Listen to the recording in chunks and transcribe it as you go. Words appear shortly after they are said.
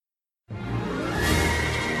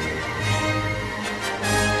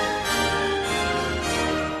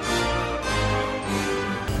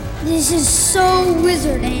This is so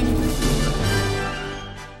Wizard, Annie.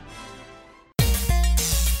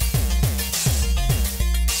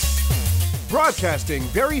 Broadcasting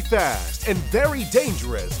very fast and very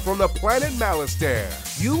dangerous from the planet Malastare.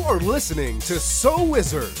 You are listening to So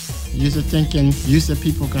Wizard. You're thinking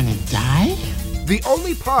people gonna die? The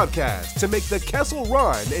only podcast to make the Kessel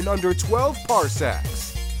Run in under 12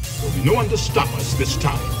 parsecs. There'll be no one to stop us this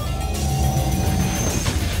time.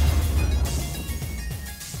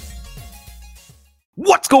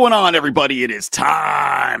 What's going on, everybody? It is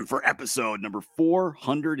time for episode number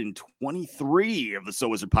 423 of the So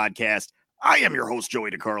Wizard podcast. I am your host, Joey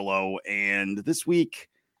DiCarlo, and this week,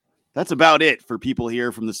 that's about it for people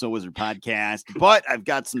here from the So Wizard podcast, but I've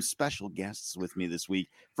got some special guests with me this week.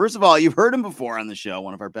 First of all, you've heard him before on the show,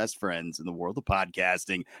 one of our best friends in the world of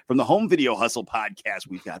podcasting. From the Home Video Hustle podcast,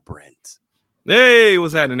 we've got Brent. Hey,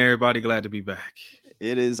 what's happening, everybody? Glad to be back.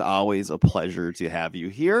 It is always a pleasure to have you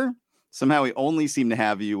here. Somehow we only seem to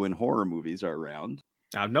have you when horror movies are around.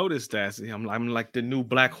 I've noticed that. I'm like the new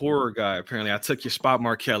black horror guy. Apparently, I took your spot,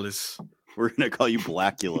 Markellis. We're going to call you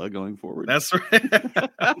Blackula going forward. That's right.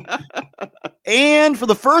 And for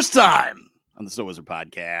the first time on the So Wizard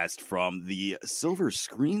podcast from the Silver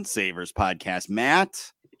Screensavers podcast,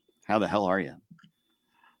 Matt, how the hell are you?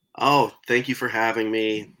 Oh, thank you for having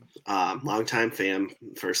me. Long-time fan,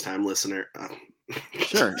 first-time listener.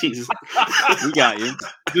 Sure. Jesus. We got you.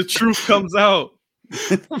 The truth comes out.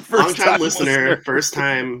 Long-time listener,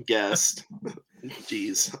 first-time guest.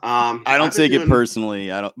 Jeez. I don't take it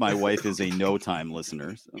personally. My wife is a no-time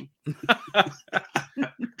listener. So.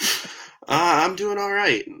 I'm doing all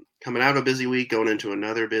right. Coming out of a busy week, going into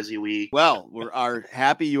another busy week. Well, we're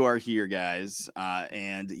happy you are here, guys.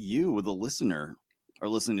 And you, the listener, are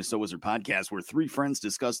listening to So Wizard Podcast, where three friends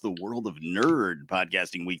discuss the world of nerd,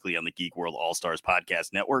 podcasting weekly on the Geek World All-Stars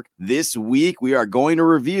Podcast Network. This week, we are going to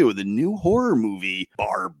review the new horror movie,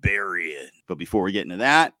 Barbarian. But before we get into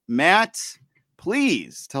that, Matt,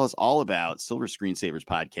 please tell us all about Silver Screensavers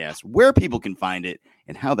podcast, where people can find it,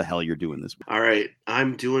 and how the hell you're doing this week. All right.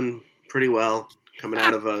 I'm doing pretty well. Coming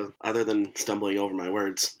out of other than stumbling over my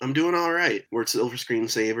words, I'm doing all right. We're Silver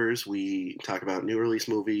Screensavers. We talk about new release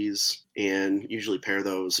movies and usually pair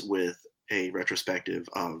those with a retrospective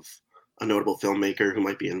of a notable filmmaker who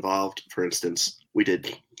might be involved. For instance, we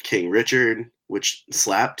did King Richard, which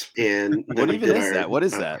slapped. And what even is that? What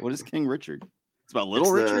is that? What is King Richard? It's about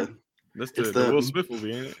Little Richard? That's the Will Smith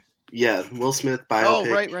movie, ain't it? Yeah, Will Smith biopic. Oh,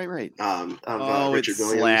 right. Richard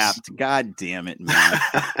Williams. Slapped. God damn it, man.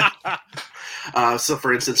 So,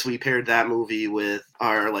 for instance, we paired that movie with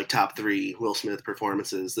our top 3 Will Smith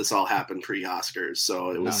performances. This all happened pre-Oscars,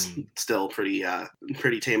 so it was still pretty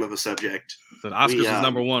tame of a subject. So the Oscars was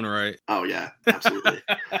number 1, right? Oh yeah, absolutely.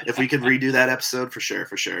 If we could redo that episode, for sure.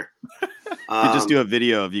 You just do a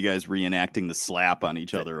video of you guys reenacting the slap on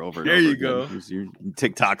each other over and over. There you again. go. Your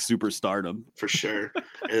TikTok superstardom. For sure.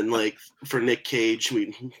 And for Nick Cage,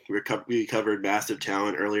 we covered Massive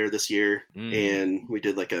Talent earlier this year, and we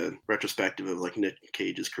did a retrospective of Nick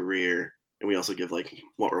Cage's career. And we also give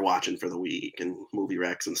what we're watching for the week and movie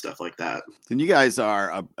recs and stuff like that. And you guys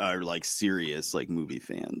are serious movie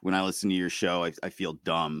fans. When I listen to your show, I feel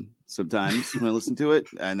dumb sometimes when I listen to it,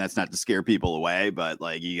 and that's not to scare people away, but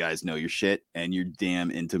you guys know your shit and you're damn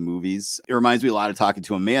into movies. It reminds me a lot of talking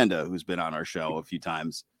to Amanda, who's been on our show a few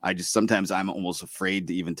times. Sometimes I'm almost afraid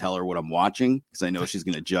to even tell her what I'm watching because I know she's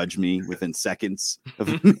going to judge me within seconds of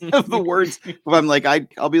the words. If I'm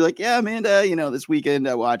I'll be like, yeah, Amanda, this weekend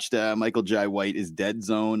I watched Michael Jai White is Dead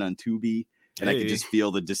Zone on Tubi. And I could just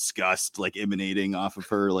feel the disgust emanating off of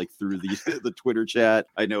her through the Twitter chat.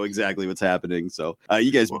 I know exactly what's happening. So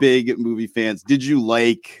you guys big movie fans. Did you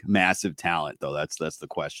like Massive Talent though? That's the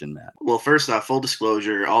question, Matt. Well, first off, full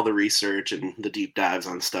disclosure, all the research and the deep dives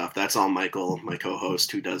on stuff, that's all Michael, my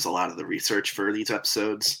co-host, who does a lot of the research for these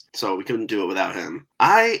episodes. So we couldn't do it without him.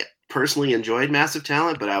 I personally enjoyed Massive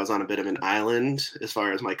Talent, but I was on a bit of an island as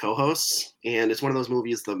far as my co-hosts, and it's one of those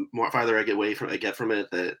movies, the more farther I get from it,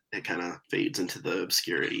 that it kind of fades into the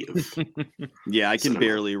obscurity of yeah, I can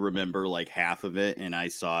barely remember half of it, and I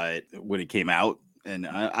saw it when it came out, and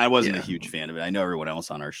I wasn't a huge fan of it. I know everyone else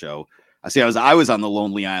on our show. I was on the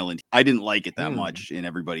Lonely Island. I didn't like it that much, and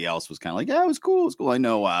everybody else was kind of yeah, it was cool. It was cool. I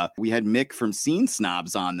know we had Mick from Scene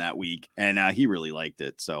Snobs on that week, and he really liked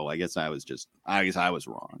it. So I guess I was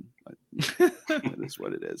wrong. But that is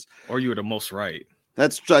what it is. Or you were the most right.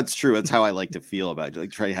 That's true. That's how I like to feel about it.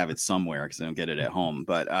 Like try to have it somewhere because I don't get it at home.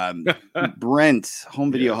 But Brent,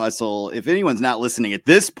 Home Video Hustle. If anyone's not listening at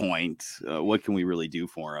this point, what can we really do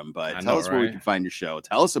for them? But tell us where we can find your show.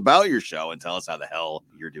 Tell us about your show and tell us how the hell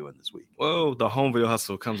you're doing this week. Well, the Home Video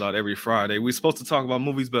Hustle comes out every Friday. We're supposed to talk about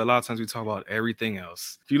movies, but a lot of times we talk about everything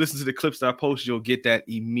else. If you listen to the clips that I post, you'll get that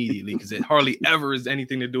immediately because it hardly ever is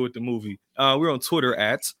anything to do with the movie. We're on Twitter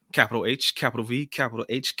at capital H, capital V, capital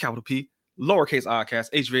H, capital P. Lowercase Oddcast,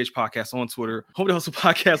 HVH Podcast on Twitter, Home Video Hustle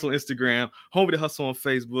Podcast on Instagram, Home Video Hustle on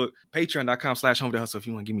Facebook, Patreon.com/Home Video Hustle. If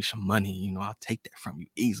you want to give me some money, I'll take that from you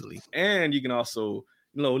easily. And you can also,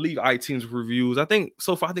 leave iTunes reviews. I think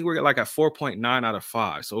we're like at 4.9 out of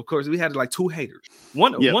 5. So of course we had like 2 haters.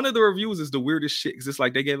 One of the reviews is the weirdest shit because it's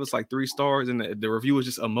like they gave us like 3 stars and the review is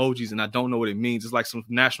just emojis and I don't know what it means. It's like some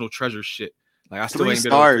national treasure shit. Like I still 3 ain't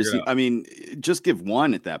stars. I mean, just give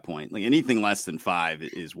 1 at that point. Like anything less than 5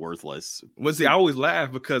 is worthless. Well, see, I always laugh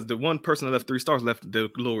because the one person that left 3 stars left the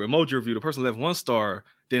little emoji review. The person that left 1 star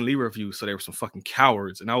didn't leave a review, so they were some fucking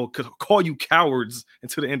cowards. And I would call you cowards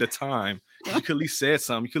until the end of time. You could at least say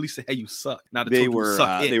something. You could at least say, "Hey, you suck." Now they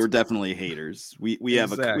were definitely haters. We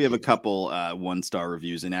have a couple 1-star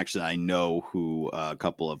reviews, and actually I know who a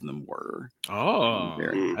couple of them were. Oh,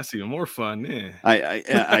 that's even more fun. Yeah.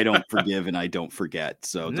 I don't forgive and I don't forget,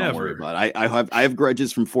 so don't worry about it. I have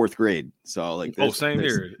grudges from 4th grade. So like, same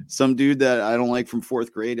here. Some dude that I don't like from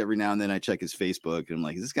 4th grade. Every now and then I check his Facebook and I'm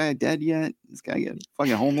like, is this guy dead yet? This guy get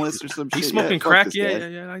fucking homeless or some shit? He's smoking crack?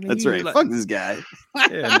 Yeah. That's right. Fuck this guy.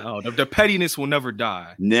 Yeah, no, the pettiness will never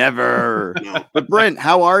die. Never. No. But Brent,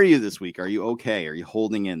 how are you this week? Are you okay? Are you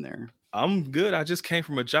holding in there? I'm good. I just came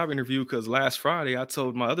from a job interview because last Friday I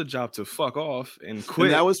told my other job to fuck off and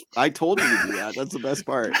quit. And I told you to do that. That's the best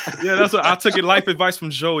part. Yeah, that's what I took. It life advice from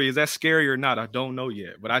Joey. Is that scary or not? I don't know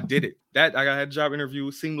yet, but I did it. I had a job interview.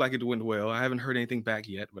 It seemed like it went well. I haven't heard anything back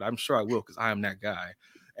yet, but I'm sure I will because I am that guy.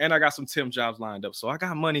 And I got some temp jobs lined up, so I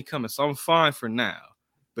got money coming. So I'm fine for now.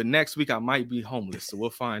 But next week I might be homeless, so we'll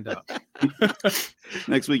find out.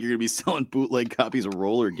 Next week you're gonna be selling bootleg copies of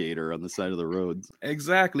Roller Gator on the side of the roads.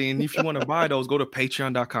 Exactly. And if you want to buy those, go to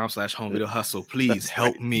patreon.com/Home Video Hustle. Please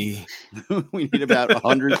help me. We need about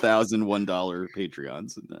 100,000 $1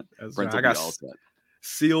 Patreons. That's right. I got all set.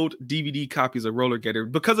 Sealed DVD copies of Roller Gator.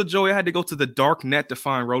 Because of Joey, I had to go to the dark net to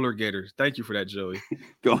find Roller Gator. Thank you for that, Joey.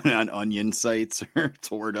 Going on Onion sites or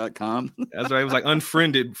Tor.com. That's right. It was like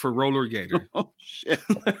unfriended for Roller Gator. Oh, shit.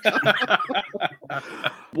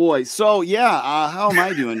 Boy. So, how am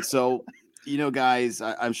I doing? So, guys,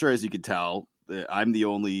 I'm sure as you could tell, I'm the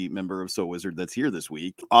only member of So Wizard that's here this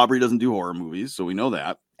week. Aubrey doesn't do horror movies, so we know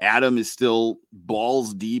that. Adam is still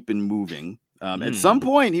balls deep in moving. At some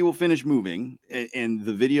point, he will finish moving and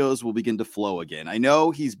the videos will begin to flow again. I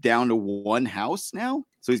know he's down to 1 house now.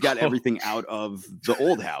 So he's got everything out of the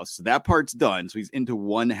old house. So that part's done. So he's into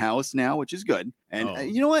 1 house now, which is good.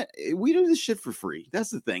 And you know what? We do this shit for free.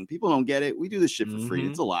 That's the thing. People don't get it. We do this shit for free.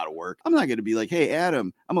 It's a lot of work. I'm not going to be like, hey,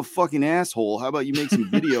 Adam, I'm a fucking asshole. How about you make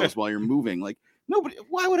some videos while you're moving? Like, nobody,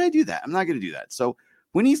 why would I do that? I'm not going to do that. So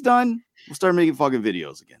when he's done, we'll start making fucking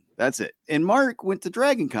videos again. That's it. And Mark went to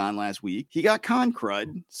Dragon Con last week. He got con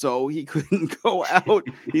crud, so he couldn't go out.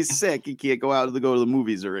 He's sick. He can't go out to go to the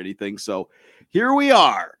movies or anything. So here we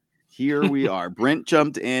are. Brent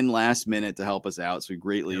jumped in last minute to help us out, so we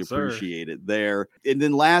greatly appreciate it there. And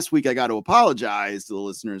then last week, I got to apologize to the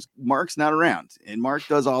listeners. Mark's not around, and Mark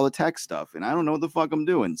does all the tech stuff, and I don't know what the fuck I'm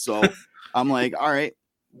doing. So I'm like, all right,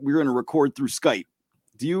 we're going to record through Skype.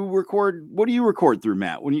 Do you record? What do you record through,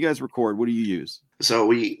 Matt? When you guys record, what do you use? So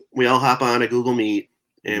we all hop on a Google Meet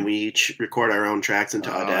and we each record our own tracks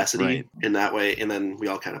into Audacity in that way. And then we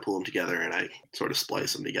all kind of pull them together and I sort of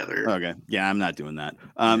splice them together. Okay. Yeah, I'm not doing that.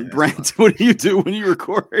 Brent, what do you do when you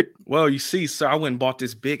record? Well, you see, sir, I went and bought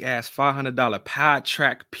this big ass $500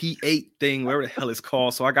 PodTrack P8 thing, whatever the hell it's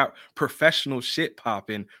called. So I got professional shit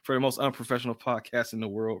popping for the most unprofessional podcast in the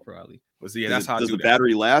world, probably. But yeah, that's how I do that. Does the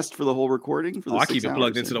battery last for the whole recording? I keep it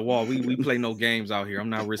plugged into the wall. We play no games out here.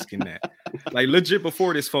 I'm not risking that. Like legit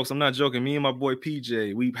before this, folks, I'm not joking. Me and my boy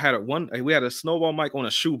PJ, we had a snowball mic on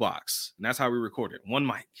a shoebox, and that's how we recorded. 1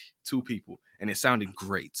 mic, 2 people, and it sounded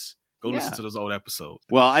great. Go listen to those old episodes.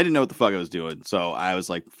 Well, I didn't know what the fuck I was doing, so I was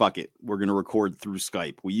like, fuck it. We're going to record through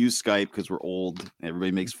Skype. We use Skype because we're old.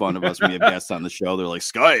 Everybody makes fun of us when we have guests on the show. They're like,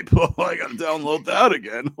 Skype? Oh, I got to download that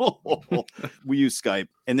again. We use Skype,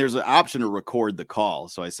 and there's an option to record the call.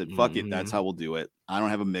 So I said, fuck it. That's how we'll do it. I don't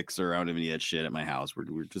have a mixer. I don't have any of that shit at my house.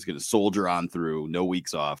 We're just going to soldier on through. No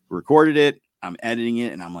weeks off. Recorded it. I'm editing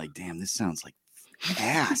it, and I'm like, damn, this sounds like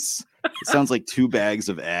ass. It sounds like 2 bags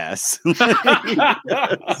of ass.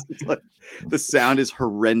 The sound is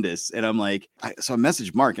horrendous. And I'm like, so I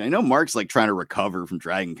messaged Mark, and I know Mark's like trying to recover from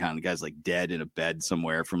Dragon Con. The guy's like dead in a bed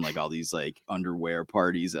somewhere from like all these like underwear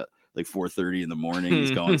parties at like 4:30 in the morning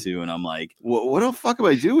he's going to. And I'm like, what the fuck do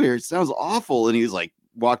I do here? It sounds awful. And he's like,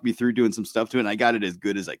 walked me through doing some stuff to it, and I got it as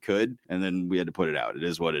good as I could, and then we had to put it out. It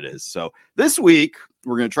is what it is. So this week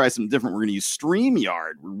we're going to try something different. We're going to use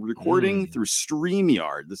StreamYard. We're recording through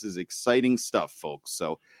StreamYard. This is exciting stuff, folks.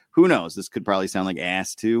 So who knows? This could probably sound like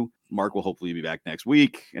ass too. Mark will hopefully be back next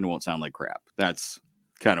week, and it won't sound like crap. That's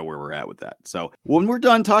kind of where we're at with that. So when we're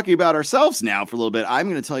done talking about ourselves now for a little bit, I'm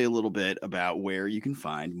going to tell you a little bit about where you can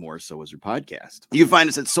find more So Wizard Podcast. You can find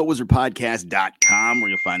us at SoWizardPodcast.com, where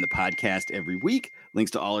you'll find the podcast every week.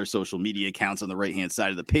 Links to all our social media accounts on the right-hand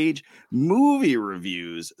side of the page. Movie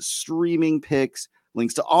reviews, streaming picks,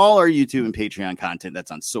 links to all our YouTube and Patreon content.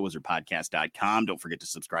 That's on SoWizardPodcast.com. Don't forget to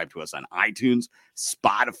subscribe to us on iTunes,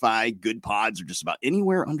 Spotify, Good Pods, or just about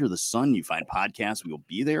anywhere under the sun you find podcasts. We will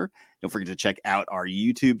be there. Don't forget to check out our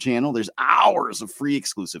YouTube channel. There's hours of free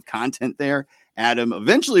exclusive content there. Adam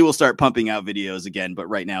eventually will start pumping out videos again, but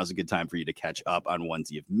right now is a good time for you to catch up on ones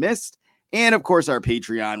you've missed. And of course, our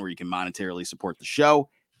Patreon, where you can monetarily support the show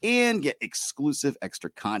and get exclusive extra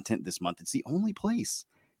content this month. It's the only place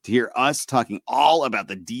to hear us talking all about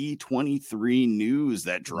the D23 news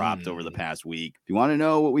that dropped over the past week. If you want to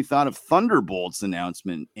know what we thought of Thunderbolt's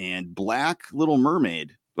announcement and Black Little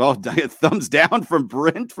Mermaid, well, thumbs down from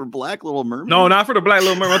Brent for Black Little Mermaid. No, not for the Black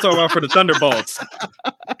Little Mermaid. I'm talking about for the Thunderbolts.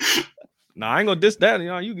 Nah, I ain't gonna diss that.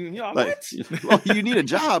 Well, you need a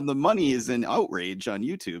job. The money is in outrage on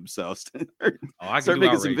YouTube, so I start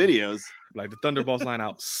making some videos. Like the Thunderbolts line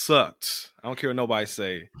out sucked. I don't care what nobody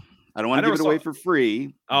say. I don't want to give it away for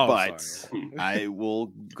free, but sorry. I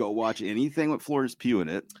will go watch anything with Florence Pugh in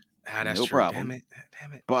it. That's no true. problem.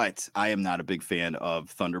 Damn it. But I am not a big fan of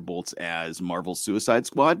Thunderbolts as Marvel's Suicide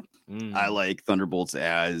Squad. I like Thunderbolts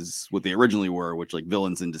as what they originally were, which like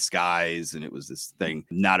villains in disguise, and it was this thing.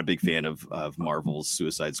 Not a big fan of Marvel's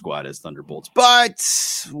Suicide Squad as Thunderbolts, but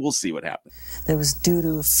we'll see what happens. There was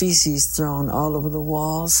doo-doo feces thrown all over the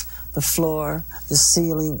walls, the floor, the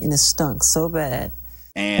ceiling, and it stunk so bad.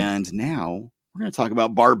 And now we're going to talk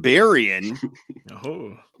about Barbarian.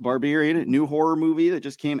 Barbarian, new horror movie that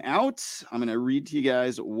just came out. I'm going to read to you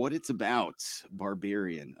guys what it's about.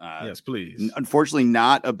 Barbarian. Yes, please. Unfortunately,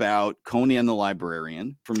 not about Conan the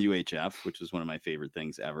Librarian from UHF, which is one of my favorite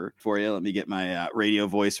things ever. For you, let me get my radio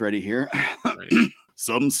voice ready here.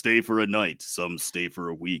 Some stay for a night, some stay for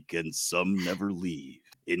a week, and some never leave.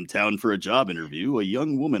 In town for a job interview, a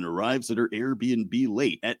young woman arrives at her Airbnb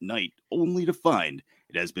late at night, only to find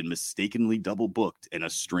it has been mistakenly double booked and a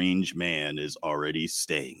strange man is already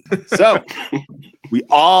staying. So we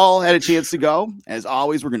all had a chance to go. As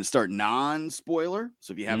always, we're going to start non-spoiler.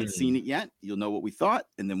 So if you haven't seen it yet, you'll know what we thought.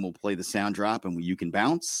 And then we'll play the sound drop and you can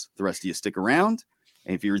bounce. The rest of you stick around.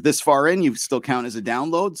 And if you're this far in, you still count as a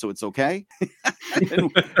download. So it's okay.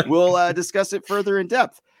 And we'll discuss it further in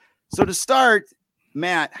depth. So to start,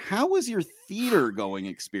 Matt, how was your theater going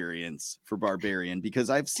experience for Barbarian? Because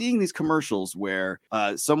I've seen these commercials where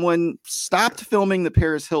someone stopped filming the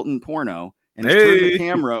Paris Hilton porno and turned the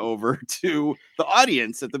camera over to the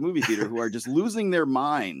audience at the movie theater who are just losing their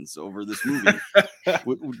minds over this movie.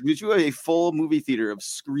 Would you have a full movie theater of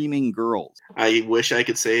screaming girls? I wish I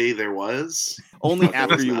could say there was. Only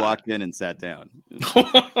after you walked in and sat down.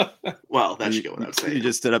 Well, that should go without saying. You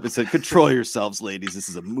just stood up and said, "Control yourselves, ladies. This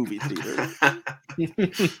is a movie theater."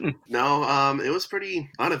 No, it was pretty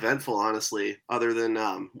uneventful, honestly. Other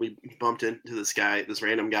than we bumped into this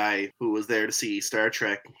random guy who was there to see Star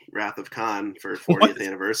Trek: Wrath of Khan for 40th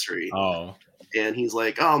anniversary. Oh, and he's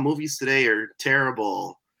like, "Oh, movies today are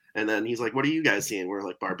terrible." And then he's like, "What are you guys seeing?" We're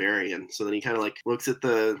like, "Barbarian." So then he kind of like looks at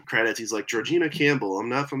the credits. He's like, "Georgina Campbell. I'm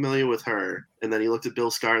not familiar with her." And then he looked at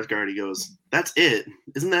Bill Skarsgård. He goes, "That's it.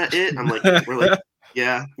 Isn't that it?" I'm like, "We're like,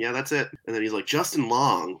 yeah, that's it." And then he's like, "Justin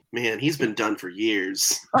Long, man, he's been done for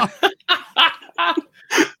years."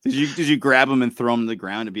 Did you grab him and throw him to the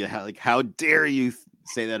ground and be like, "How dare you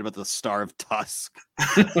say that about the star of Tusk?"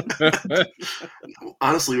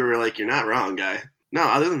 Honestly, we were like, "You're not wrong, guy." No,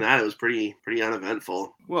 other than that, it was pretty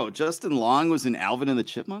uneventful. Whoa, Justin Long was in Alvin and the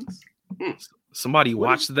Chipmunks? Somebody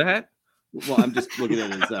watched that? Well, I'm just looking at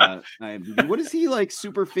his IMDb. What is he like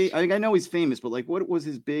super famous? I know he's famous, but like what was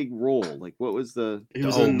his big role? Like what was the He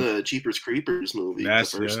was in the Jeepers Creepers movie.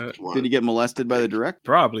 That's the first one. Did he get molested by the director?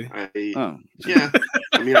 Probably. Yeah.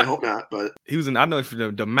 I mean, mean, I hope not, but he was in. I know if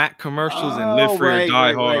the Mac commercials and Live Free or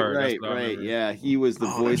Die Hard. Right. Yeah, he was the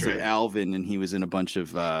voice of right. Alvin, and he was in a bunch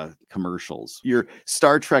of commercials. Your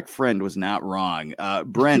Star Trek friend was not wrong.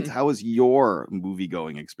 Brent, how was your movie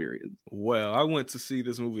going experience? Well, I went to see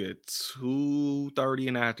this movie at 2:30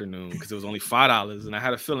 in the afternoon because it was only $5, and I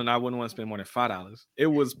had a feeling I wouldn't want to spend more than $5. It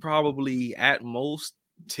was probably at most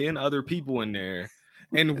 10 other people in there.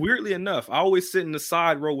 And weirdly enough, I always sit in the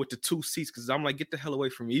side row with the 2 seats because I'm like, get the hell away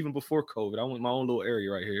from me. Even before COVID, I went my own little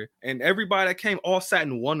area right here. And everybody that came all sat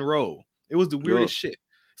in one row. It was the weirdest shit.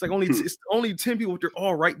 It's like it's only 10 people, but they're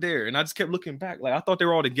all right there. And I just kept looking back. Like, I thought they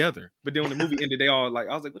were all together. But then when the movie ended, they all like,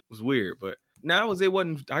 I was like, it was weird. But now it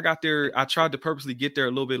wasn't, I got there, I tried to purposely get there a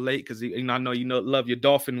little bit late because I know love your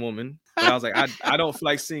dolphin woman. But I was like, I don't feel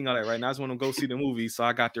like seeing all that right now. I just want to go see the movie. So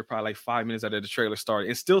I got there probably like 5 minutes after the trailer started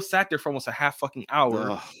and still sat there for almost a half fucking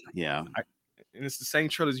hour. Yeah. And it's the same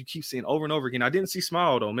trailers you keep seeing over and over again. I didn't see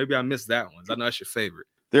Smile though. Maybe I missed that one. I know that's your favorite.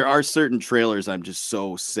 There are certain trailers I'm just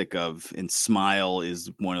so sick of, and Smile is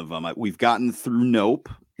one of them. We've gotten through Nope,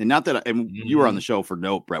 and not that you were on the show for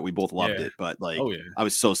Nope, Brett. We both loved it, but like, I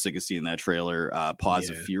was so sick of seeing that trailer.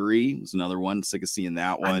 Pause of Fury was another one. Sick of seeing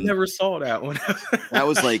that one. I never saw that one. That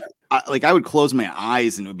was like I would close my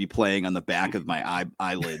eyes and it would be playing on the back of my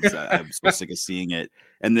eyelids. I'm so sick of seeing it.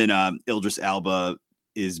 And then Idris Elba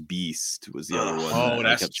is Beast was the other one. Oh,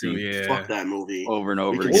 that's true. Yeah, fuck that movie over and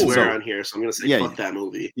over. We can swear on here, so I'm gonna say fuck that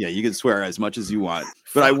movie. Yeah, you can swear as much as you want,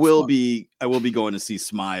 but I will be going to see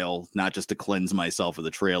Smile, not just to cleanse myself of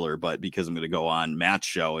the trailer, but because I'm going to go on Matt's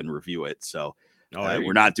show and review it. So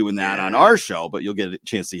we're not doing that on our show, but you'll get a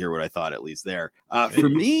chance to hear what I thought at least there. For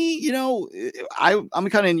me, I'm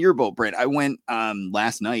kind of in your boat, Brent. I went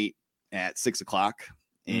last night at 6:00.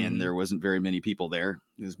 And there wasn't very many people there.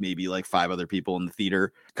 It was maybe like 5 other people in the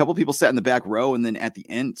theater. A couple people sat in the back row, and then at the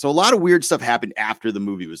end, so a lot of weird stuff happened after the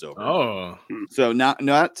movie was over. Oh, so not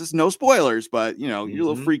just no spoilers, but you're a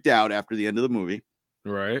little freaked out after the end of the movie,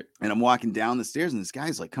 right? And I'm walking down the stairs, and this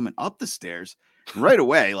guy's like coming up the stairs right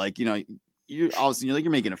away, like you're all of a sudden you're like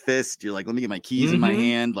you're making a fist. You're like, let me get my keys in my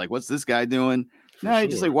hand. Like, what's this guy doing? No, he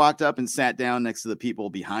just like walked up and sat down next to the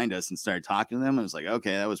people behind us and started talking to them. I was like,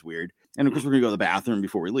 okay, that was weird. And of course, we're gonna go to the bathroom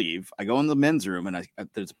before we leave. I go in the men's room, and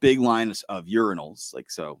there's a big line of urinals,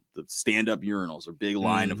 like so the stand-up urinals, are big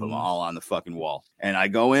line of them all on the fucking wall. And I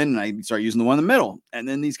go in and I start using the one in the middle, and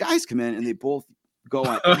then these guys come in and they both go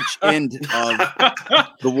on each end of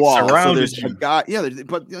the wall. So there's a guy,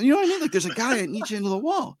 but you know what I mean? Like there's a guy on each end of the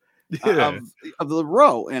wall. Of the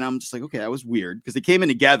row, and I'm just like, okay, that was weird because they came in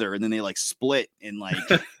together and then they like split and like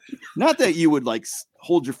not that you would like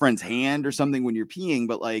hold your friend's hand or something when you're peeing,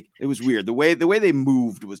 but like it was weird. The way they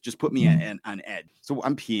moved was just put me on edge. So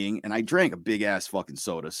I'm peeing and I drank a big ass fucking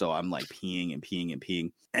soda, so I'm like peeing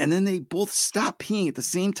and then they both stopped peeing at the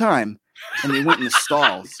same time and they went in the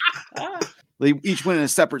stalls. They each went in a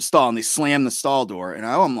separate stall and they slammed the stall door, and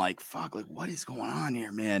I'm like, fuck, like what is going on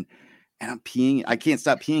here, man? And I'm peeing. I can't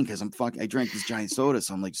stop peeing because I drank this giant soda.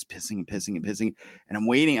 So I'm like just pissing. And I'm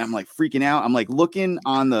waiting. I'm like freaking out. I'm like looking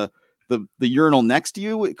on the urinal next to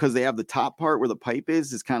you because they have the top part where the pipe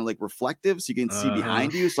is kind of like reflective. So you can see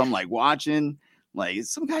behind you. So I'm like watching, like,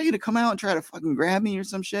 is some guy going to come out and try to fucking grab me or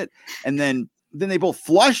some shit? And then they both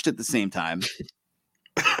flushed at the same time.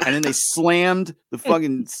 And then they slammed the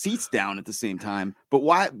fucking seats down at the same time. But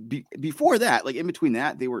why? Before that, like in between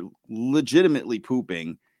that, they were legitimately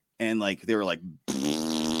pooping. And like they were like,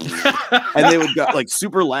 and they would go like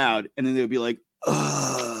super loud, and then they would be like,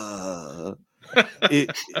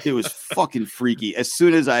 it was fucking freaky. As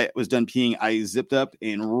soon as I was done peeing, I zipped up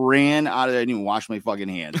and ran out of there. I didn't even wash my fucking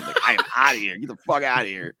hands. Like, I am out of here. Get the fuck out of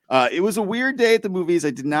here. It was a weird day at the movies.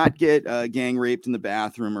 I did not get gang raped in the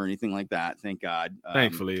bathroom or anything like that. Thank God.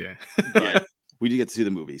 Thankfully, yeah. But we did get to see the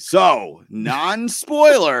movie. So,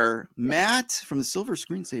 non-spoiler, Matt from the Silver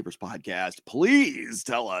Screensavers podcast, please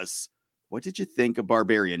tell us, what did you think of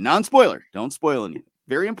Barbarian? Non-spoiler. Don't spoil anything.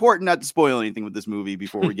 Very important not to spoil anything with this movie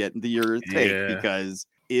before we get into your take, because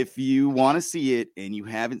if you want to see it and you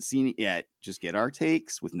haven't seen it yet, just get our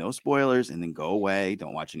takes with no spoilers and then go away.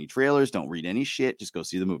 Don't watch any trailers. Don't read any shit. Just go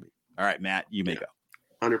see the movie. All right, Matt, you may go.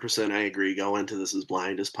 100% I agree. Go into this as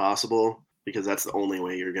blind as possible, because that's the only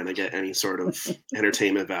way you're going to get any sort of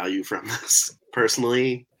entertainment value from this.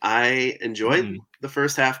 Personally, I enjoyed the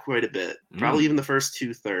first half quite a bit, probably even the first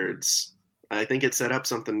 2/3. I think it set up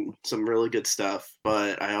some really good stuff,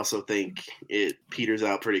 but I also think it peters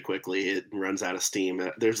out pretty quickly. It runs out of steam.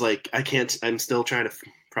 There's like, I'm still trying to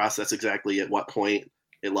process exactly at what point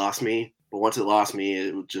it lost me. But once it lost me,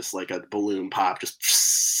 it was just like a balloon pop,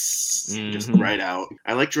 just right out.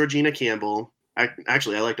 I like Georgina Campbell. I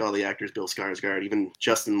liked all the actors. Bill Skarsgård, even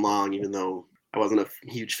Justin Long, even though I wasn't a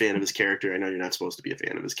huge fan of his character. I know you're not supposed to be a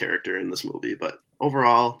fan of his character in this movie, but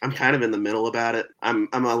overall, I'm kind of in the middle about it. I'm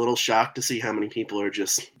a little shocked to see how many people are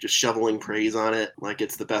just shoveling praise on it, like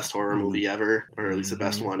it's the best horror movie ever, or at least the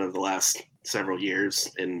best one of the last several years.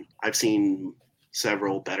 And I've seen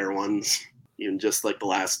several better ones, even just like the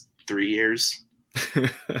last 3 years.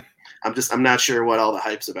 I'm not sure what all the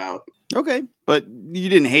hype's about. Okay, but you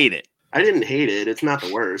didn't hate it. I didn't hate it. It's not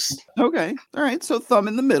the worst. Okay. All right. So thumb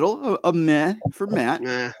in the middle. A meh for Matt.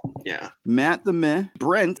 Yeah. Matt the meh.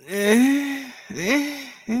 Brent. I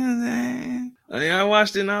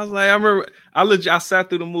watched it and I was like, I sat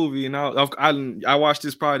through the movie and I watched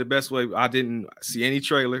this probably the best way. I didn't see any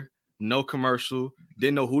trailer, no commercial,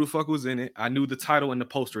 didn't know who the fuck was in it. I knew the title and the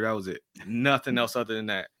poster. That was it. Nothing else other than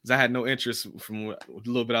that. Because I had no interest from the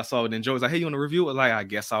little bit I saw it. And Joe was like, hey, you want to review it? Like, I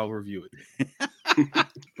guess I'll review it.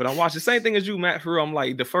 But I watched the same thing as you, Matt. For real, I'm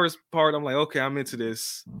like, the first part, I'm like, okay, I'm into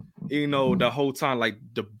this. You know, the whole time, like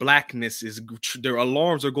the blackness is, their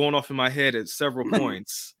alarms are going off in my head at several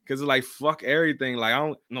points because it's like fuck everything. Like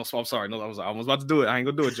I'm sorry, I was about to do it. I ain't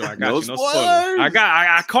gonna do it, Joe. I got no spoilers.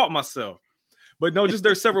 I caught myself. But no, just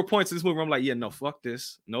there's several points in this movie where I'm like, yeah, no, fuck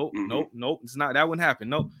this. Nope. It's not, that wouldn't happen.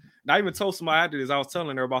 Nope. And I even told somebody after this, I was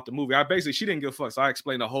telling her about the movie. She didn't give a fuck. So I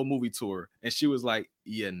explained the whole movie to her. And she was like,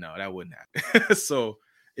 yeah, no, that wouldn't happen. So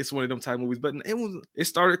it's one of them type movies. But it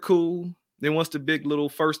started cool. Then once the big little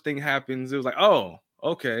first thing happens, it was like, oh,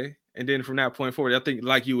 okay. And then from that point forward, I think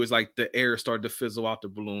like you, was like the air started to fizzle out the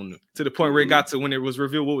balloon to the point where it got to when it was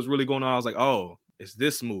revealed what was really going on. I was like, oh, it's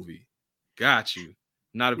this movie. Got you.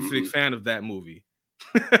 Not a big fan of that movie.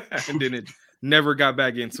 And then it never got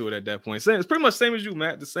back into it at that point. It's pretty much same as you,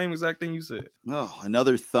 Matt. The same exact thing you said. Oh,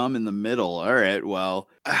 another thumb in the middle. All right. Well,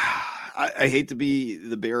 I hate to be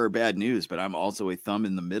the bearer of bad news, but I'm also a thumb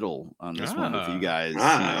in the middle on this one with you guys. You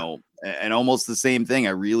know, and almost the same thing. I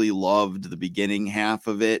really loved the beginning half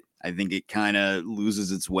of it. I think it kind of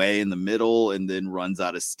loses its way in the middle and then runs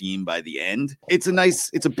out of steam by the end. It's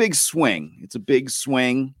a big swing.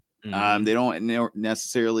 They don't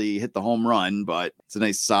necessarily hit the home run, but it's a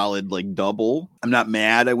nice solid like double. I'm not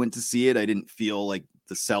mad I went to see it. I didn't feel like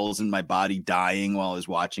the cells in my body dying while I was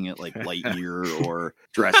watching it, like Lightyear or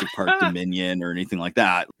Jurassic Park Dominion or anything like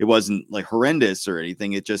that. It wasn't like horrendous or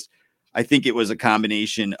anything. I think it was a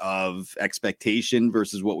combination of expectation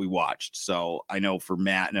versus what we watched. So I know for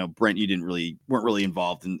Matt, Brent, you weren't really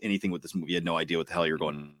involved in anything with this movie. You had no idea what the hell you're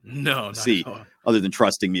going to see, other than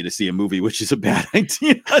trusting me to see a movie, which is a bad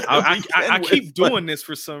idea. I keep doing this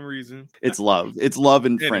for some reason. It's love. It's love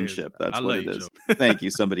and friendship. That's what it is. Thank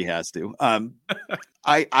you. Somebody has to.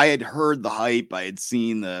 I had heard the hype. I had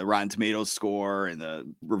seen the Rotten Tomatoes score and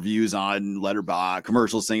the reviews on Letterboxd,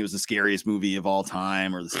 commercials saying it was the scariest movie of all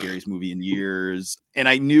time or the scariest movie in years. And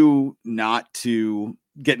I knew not to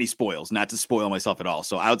get any spoils, not to spoil myself at all.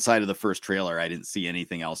 So outside of the first trailer, I didn't see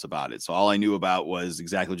anything else about it. So all I knew about was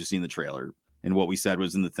exactly what you see in the trailer. And what we said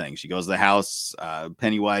was in the thing. She goes to the house.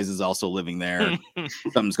 Pennywise is also living there.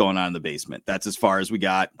 Something's going on in the basement. That's as far as we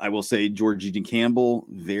got. I will say Georgie Campbell,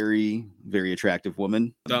 very, very attractive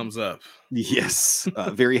woman. Thumbs up. Yes.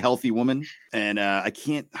 Very healthy woman. And I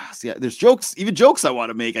can't see. There's jokes I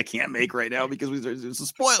want to make. I can't make right now because there's a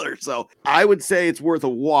spoiler. So I would say it's worth a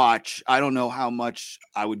watch. I don't know how much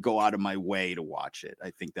I would go out of my way to watch it.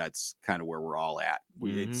 I think that's kind of where we're all at.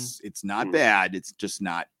 It's not bad. It's just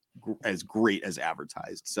not as great as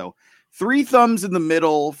advertised. So 3 thumbs in the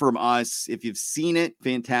middle from us. If you've seen it,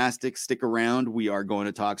 fantastic. Stick around. We are going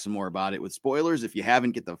to talk some more about it with spoilers. If you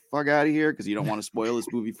haven't, get the fuck out of here because you don't want to spoil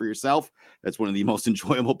this movie for yourself. That's one of the most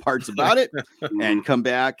enjoyable parts about it. And come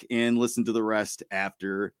back and listen to the rest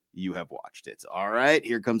after you have watched it. All right,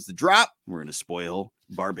 here comes the drop. We're going to spoil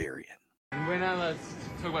Barbarian. And we're not allowed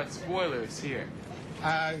to talk about spoilers here.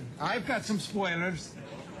 I've got some spoilers.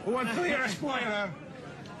 Who wants to hear a spoiler?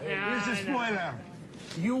 Here's a spoiler.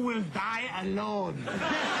 You will die alone.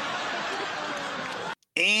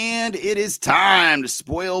 And it is time to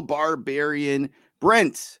spoil Barbarian.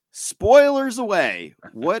 Brent, spoilers away.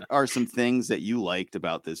 What are some things that you liked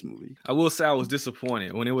about this movie? I will say I was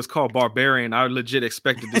disappointed. When it was called Barbarian, I legit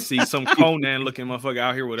expected to see some Conan looking motherfucker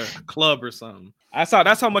out here with a club or something.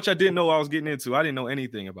 That's how much I didn't know I was getting into. I didn't know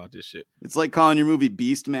anything about this shit. It's like calling your movie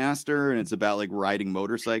Beastmaster and it's about like riding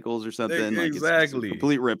motorcycles or something. Exactly. Like it's a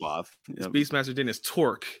complete ripoff. It's Beastmaster, then it's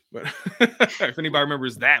Torque. But if anybody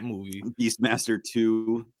remembers that movie. Beastmaster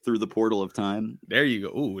 2 Through the Portal of Time. There you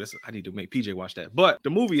go. Ooh, I need to make PJ watch that. But the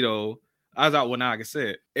movie though, like I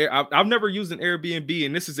said, I've never used an Airbnb,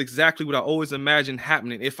 and this is exactly what I always imagined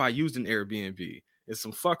happening if I used an Airbnb. It's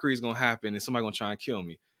some fuckery is gonna happen, and somebody gonna try and kill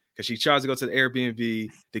me. because she tries to go to the Airbnb.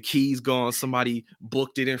 The key's gone. Somebody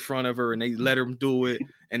booked it in front of her and they let her do it.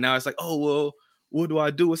 And now it's like, oh, well, what do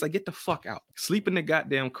I do? It's like, get the fuck out. Sleep in the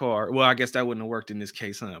goddamn car. Well, I guess that wouldn't have worked in this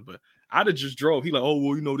case, huh? But I'd have just drove. He like, oh,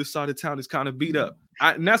 well, you know, this side of town is kind of beat up.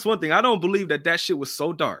 And that's one thing. I don't believe that shit was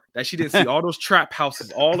so dark that she didn't see all those trap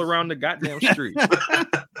houses all around the goddamn street.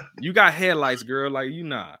 You got headlights, girl. Like, you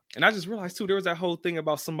not. And I just realized, too, there was that whole thing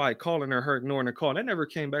about somebody calling her ignoring her call. That never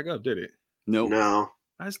came back up, did it? Nope. No.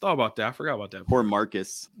 I just thought about that. I forgot about that. Poor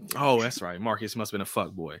Marcus. Oh, that's right. Marcus must have been a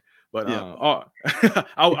fuck boy. But yeah.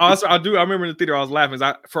 I remember in the theater I was laughing.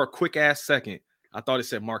 For a quick ass second, I thought it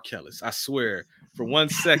said Marcellus. I swear. For 1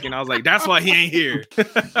 second, I was like, that's why he ain't here.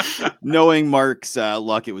 Knowing Mark's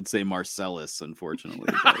luck, it would say Marcellus,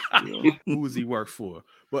 unfortunately. But, you know. Who does he work for?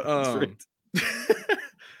 But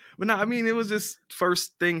but no, I mean, it was just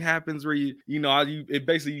first thing happens where it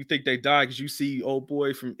basically you think they died because you see old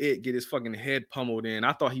boy from It get his fucking head pummeled in.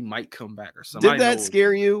 I thought he might come back or something. Did that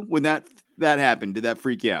scare you when that happened? Did that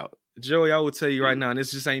freak you out? Joey, I will tell you right now, and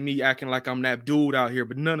this just ain't me acting like I'm that dude out here,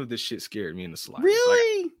 but none of this shit scared me in the slightest.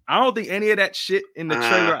 Really? Like, I don't think any of that shit in the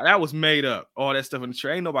trailer, that was made up. All that stuff in the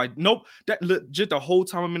trailer. Ain't nobody, nope. That legit the whole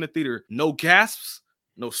time I'm in the theater, no gasps,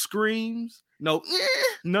 no screams, none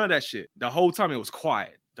of that shit. The whole time it was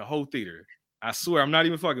quiet. The whole theater. I swear, I'm not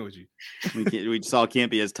even fucking with you. We all can't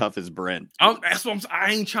be as tough as Brent. That's what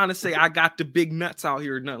I ain't trying to say I got the big nuts out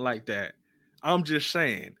here or nothing like that. I'm just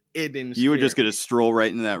saying. It didn't. You were just gonna stroll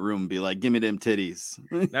right into that room and be like, "Give me them titties."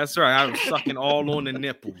 That's right. I'm sucking all on the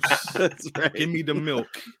nipples. That's right. Give me the milk.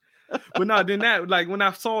 But no, then that, like, when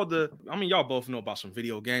I saw y'all both know about some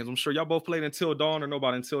video games. I'm sure y'all both played Until Dawn or know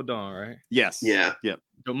about Until Dawn, right? Yes. Yeah. Yep.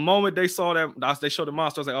 The moment they saw that, they showed the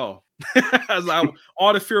monster. I was like, oh, I was like,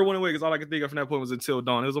 all the fear went away because all I could think of from that point was Until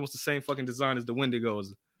Dawn. It was almost the same fucking design as the Wendigos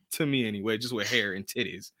to me, anyway, just with hair and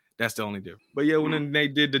titties. That's the only difference. But yeah, when they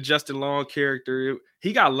did the Justin Long character,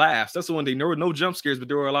 he got laughs. That's the one thing. There were no jump scares, but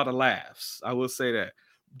there were a lot of laughs. I will say that.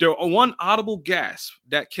 There one audible gasp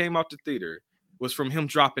that came out the theater was from him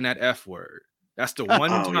dropping that F word. That's the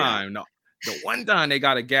one time. Yeah. No, the one time they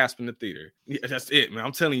got a gasp in the theater. Yeah, that's it, man.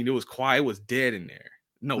 I'm telling you, it was quiet. It was dead in there.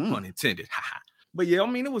 No pun intended. But yeah, I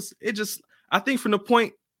mean, I think from the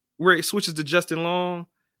point where it switches to Justin Long,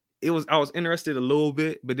 I was interested a little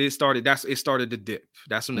bit, but it started to dip.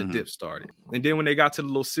 That's when the dip started. And then when they got to the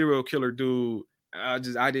little serial killer dude, I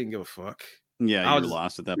didn't give a fuck. Yeah, you were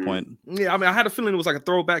lost at that point. Yeah, I mean, I had a feeling it was like a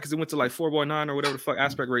throwback because it went to like 4:9 or whatever the fuck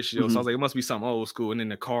aspect ratio. So I was like, it must be something old school. And then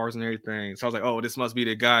the cars and everything. So I was like, oh, this must be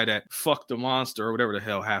the guy that fucked the monster or whatever the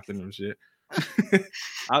hell happened and shit.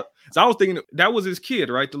 I was thinking that was his kid,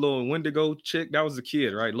 right? The little Wendigo chick, that was the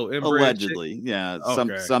kid, right? Little inbred allegedly, chick? Yeah,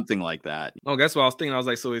 something like that. Oh, that's what I was thinking. I was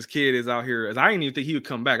like, so his kid is out here. I didn't even think he would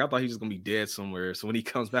come back. I thought he was just gonna be dead somewhere. So when he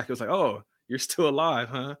comes back, it was like, oh, you're still alive,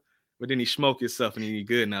 huh? But then he smoked himself and he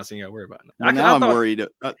good now, so you got to worry about it. Well, now I'm worried.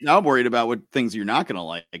 Now I'm worried about what things you're not gonna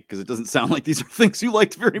like because it doesn't sound like these are things you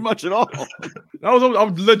liked very much at all.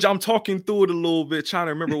 I'm talking through it a little bit, trying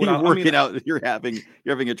to remember what I'm working out. You're having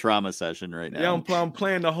a trauma session right now. Yeah, I'm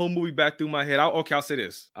playing the whole movie back through my head. I'll say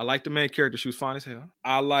this: I like the main character; she was fine as hell.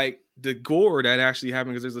 I like the gore that actually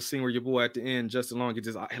happened because there's a scene where your boy at the end, Justin Long, gets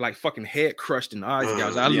his like fucking head crushed and eyes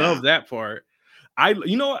gouged. I love that part. I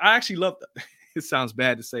actually love. It sounds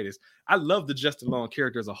bad to say this. I love the Justin Long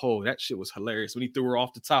character as a whole. That shit was hilarious when he threw her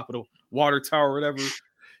off the top of the water tower or whatever.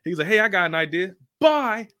 He's like, hey, I got an idea.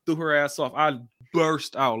 Bye. Threw her ass off. I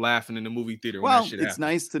burst out laughing in the movie theater. When that shit happened.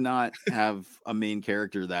 Nice to not have a main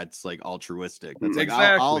character that's like altruistic. That's like,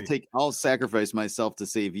 exactly. I'll sacrifice myself to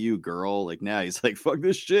save you, girl. Like now he's like, fuck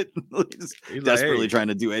this shit. He's desperately trying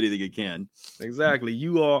to do anything he can. Exactly.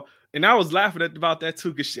 You are. And I was laughing about that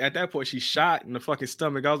too, because at that point she shot in the fucking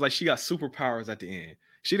stomach. I was like, she got superpowers at the end.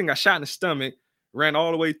 She didn't got shot in the stomach, ran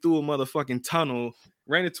all the way through a motherfucking tunnel,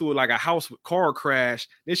 ran into like a house with car crash.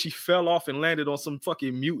 Then she fell off and landed on some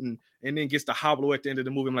fucking mutant, and then gets to hobble at the end of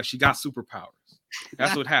the movie. I'm like, she got superpowers.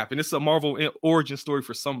 That's what happened. It's a Marvel origin story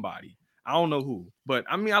for somebody. I don't know who, but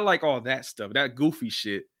I mean, I like all that stuff. That goofy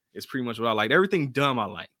shit is pretty much what I like. Everything dumb I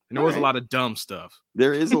like. And there was a lot of dumb stuff.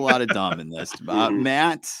 There is a lot of dumb in this.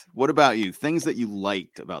 Matt, what about you? Things that you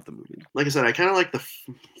liked about the movie? Like I said, I kind of like the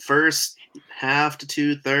first half to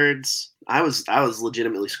 2/3. I was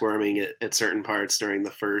legitimately squirming at certain parts during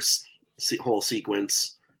the first whole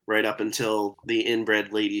sequence, right up until the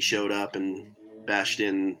inbred lady showed up and bashed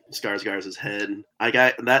in Skarsgård's head. I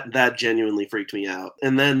got that genuinely freaked me out.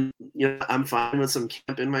 And then, I'm fine with some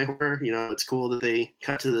camp in my horror. It's cool that they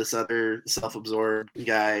cut to this other self-absorbed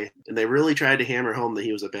guy, and they really tried to hammer home that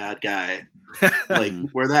he was a bad guy. Like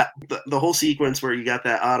where the whole sequence where you got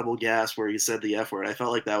that audible gasp where you said the F word, I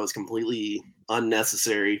felt like that was completely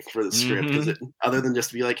unnecessary for the script because other than just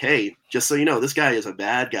to be like, hey, just so you know, this guy is a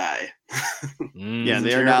bad guy. Yeah,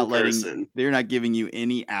 they're not giving you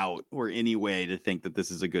any out or any way to think that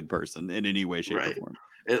this is a good person in any way, shape, or form.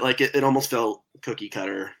 It almost felt cookie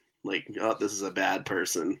cutter. Like, oh, this is a bad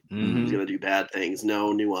person who's going to do bad things.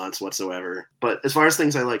 No nuance whatsoever. But as far as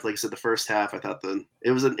things I like I said, the first half, I thought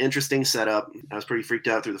it was an interesting setup. I was pretty freaked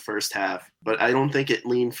out through the first half. But I don't think it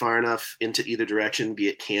leaned far enough into either direction, be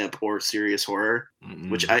it camp or serious horror.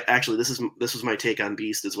 Which this was my take on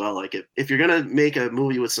Beast as well. Like, if you're going to make a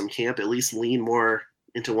movie with some camp, at least lean more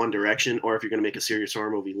into one direction, or if you're going to make a serious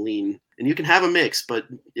horror movie, lean. And you can have a mix, but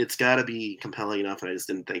it's got to be compelling enough, and I just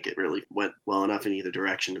didn't think it really went well enough in either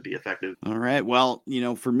direction to be effective. All right. Well,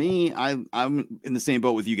 for me, I'm in the same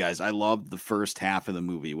boat with you guys. I love the first half of the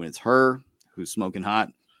movie when it's her who's smoking hot.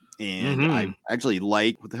 And I actually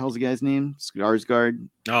like, what the hell's the guy's name? Skarsgård?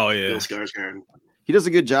 Oh, yeah. Bill Skarsgård. He does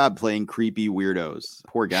a good job playing creepy weirdos.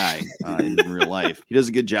 Poor guy in real life. He does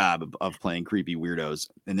a good job of playing creepy weirdos.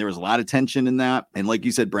 And there was a lot of tension in that. And like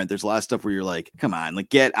you said, Brent, there's a lot of stuff where you're like, come on, like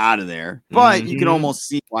get out of there. But you can almost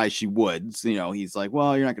see why she would. So, he's like,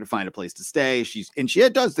 well, you're not going to find a place to stay.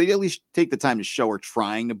 They at least take the time to show her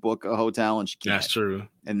trying to book a hotel, and she can't. That's true.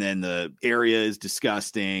 And then the area is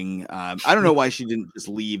disgusting. I don't know why she didn't just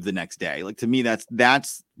leave the next day. Like, to me,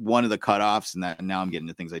 that's one of the cutoffs. And now I'm getting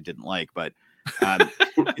to things I didn't like, but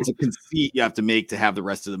it's a conceit you have to make to have the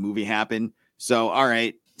rest of the movie happen. So, all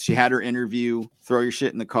right, she had her interview, throw your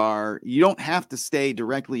shit in the car. You don't have to stay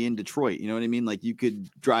directly in Detroit. You know what I mean? Like, you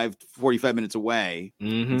could drive 45 minutes away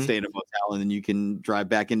and stay in a motel, and then you can drive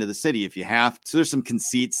back into the city if you have. So there's some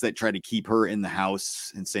conceits that try to keep her in the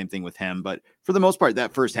house, and same thing with him. But for the most part,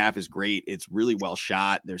 that first half is great. It's really well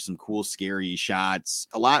shot. There's some cool, scary shots.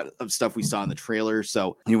 A lot of stuff we saw in the trailer.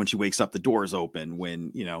 So, when she wakes up, the doors open.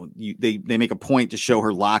 When, they make a point to show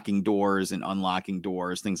her locking doors and unlocking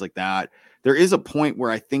doors, things like that. There is a point where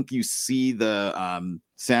I think you see the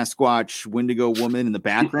Sasquatch Wendigo woman in the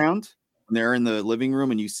background. They're in the living room,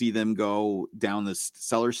 and you see them go down the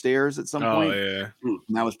cellar stairs at some point. Yeah. And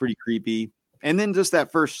that was pretty creepy. And then just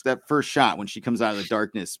that first shot when she comes out of the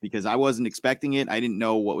darkness, because I wasn't expecting it. I didn't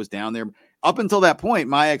know what was down there. Up until that point,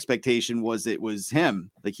 my expectation was it was him.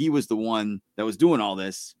 Like, he was the one that was doing all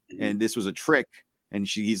this, and this was a trick. And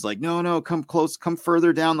he's like, no, come close, come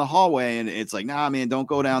further down the hallway. And it's like, nah, man, don't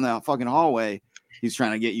go down that fucking hallway. He's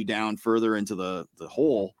trying to get you down further into the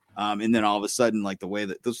hole. And then all of a sudden, like, the way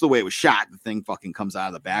it was shot, the thing fucking comes out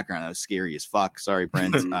of the background. That was scary as fuck. Sorry,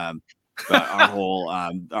 Brent. But our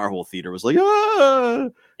whole theater was like, ah.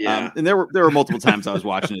 And there were multiple times I was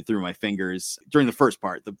watching it through my fingers during the first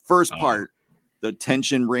part. The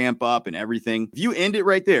tension ramp up and everything. If you end it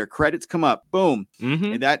right there, credits come up, boom.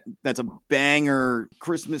 And that's a banger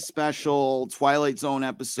Christmas special, Twilight Zone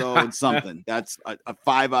episode, something. That's a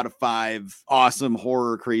 5 out of 5. Awesome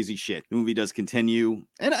horror, crazy shit. The movie does continue,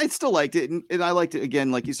 and I still liked it. And I liked it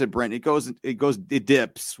again, like you said, Brent. It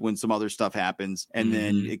dips when some other stuff happens, and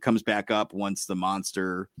then it comes back up once the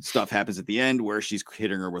monster stuff happens at the end, where she's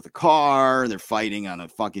hitting her with a car. They're fighting on a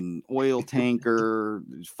fucking oil tanker,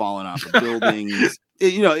 falling off a building.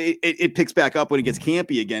 It picks back up when it gets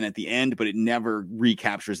campy again at the end, but it never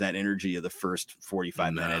recaptures that energy of the first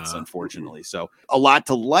 45 minutes, unfortunately. So a lot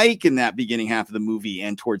to like in that beginning half of the movie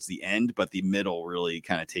and towards the end, but the middle really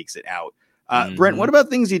kind of takes it out. Brent, what about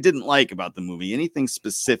things you didn't like about the movie? Anything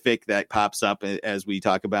specific that pops up as we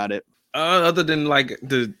talk about it? Other than like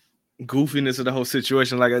the goofiness of the whole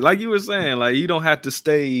situation, like you were saying, like, you don't have to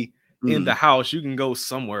stay in the house, you can go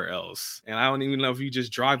somewhere else. And I don't even know if you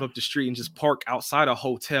just drive up the street and just park outside a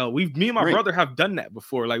hotel. Me and my brother have done that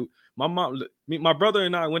before. Like, my brother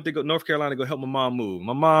and I went to North Carolina to go help my mom move.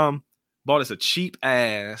 My mom bought us a cheap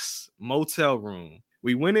ass motel room.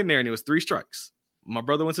 We went in there and it was 3 strikes. My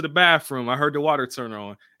brother went to the bathroom. I heard the water turn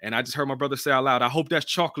on, and I just heard my brother say out loud, "I hope that's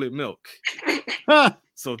chocolate milk."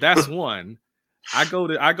 So that's one. I go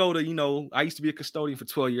to, I used to be a custodian for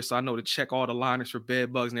 12 years, so I know to check all the liners for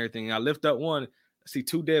bed bugs and everything. I lift up one, I see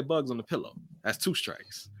 2 dead bugs on the pillow. That's 2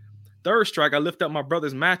 strikes. 3rd strike, I lift up my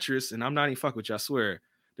brother's mattress, and I'm not even fuck with you, I swear.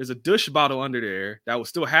 There's a douche bottle under there that was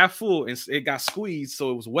still half full, and it got squeezed,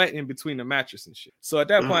 so it was wet in between the mattress and shit. So at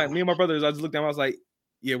that point, me and my brothers, I just looked at him, I was like,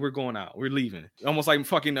 yeah, we're going out. We're leaving. Almost like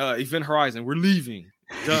fucking Event Horizon. We're leaving.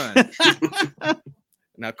 Done.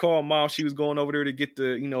 And I called mom. She was going over there to get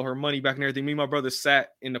the, her money back and everything. Me and my brother sat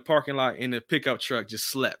in the parking lot in the pickup truck,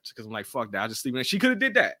 just slept. Because I'm like, fuck that. I just sleep. And she could have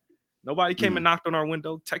did that. Nobody came and knocked on our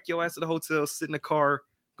window. Take your ass to the hotel, sit in the car,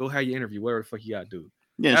 go have your interview, whatever the fuck you got to do.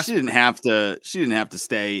 Yeah, That's she didn't have to. She didn't have to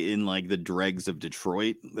stay in like the dregs of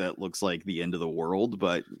Detroit. That looks like the end of the world.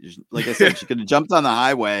 But like I said, she could have jumped on the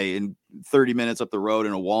highway in 30 minutes up the road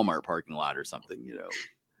in a Walmart parking lot or something. You know.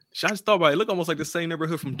 I just thought about it. It looked almost like the same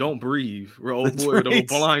neighborhood from Don't Breathe, where old That's boy, the right. old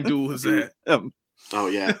blind dude was at. Oh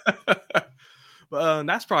yeah. But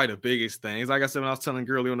that's probably the biggest thing. It's like I said, when I was telling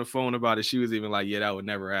Girlie on the phone about it, she was even like, yeah, that would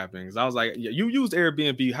never happen. Because I was like, yeah, you used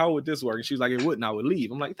Airbnb. How would this work? And she was like, it wouldn't. I would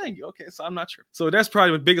leave. I'm like, thank you. Okay, so I'm not sure. So that's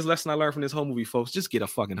probably the biggest lesson I learned from this whole movie, folks. Just get a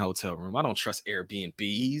fucking hotel room. I don't trust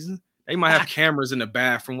Airbnbs. They might have cameras in the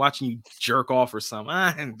bathroom watching you jerk off or something.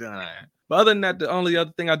 I ain't done. But other than that, the only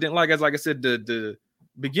other thing I didn't like is, like I said, the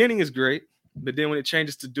beginning is great. But then when it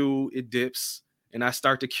changes to dude, it dips. And I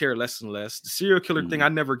start to care less and less. The serial killer thing, I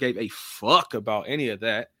never gave a fuck about any of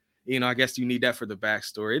that. You know, I guess you need that for the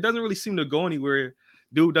backstory. It doesn't really seem to go anywhere.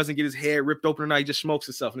 Dude doesn't get his head ripped open or not. He just smokes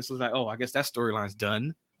himself. And it's like, oh, I guess that storyline's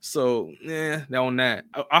done. So, on that.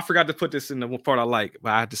 I forgot to put this in the one part I like,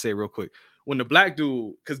 but I have to say it real quick. When the black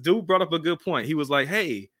dude, because dude brought up a good point. He was like,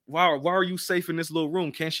 hey, why are you safe in this little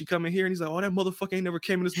room? Can't she come in here? And he's like, oh, that motherfucker ain't never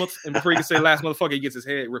came in this mother. And before he can say last motherfucker, he gets his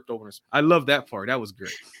head ripped open. I love that part. That was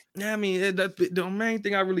great. Yeah, I mean, the main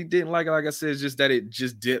thing I really didn't like I said, is just that it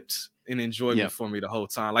just dipped in enjoyment for me the whole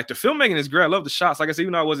time. Like the filmmaking is great. I love the shots. Like I said,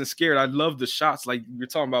 even though I wasn't scared, I love the shots. Like you're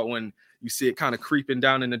talking about when you see it kind of creeping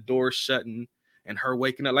down and the door shutting and her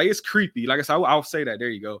waking up. Like it's creepy. Like I said, I'll say that. There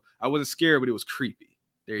you go. I wasn't scared, but it was creepy.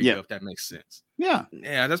 There you go, if that makes sense. Yeah.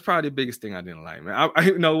 Yeah, that's probably the biggest thing I didn't like, man.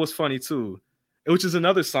 I know it was funny too, which is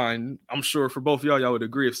another sign, I'm sure for both y'all would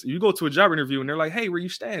agree. If you go to a job interview and they're like, hey, where you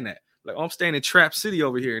staying at? Like, oh, I'm staying in Trap City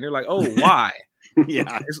over here. And they're like, oh, why?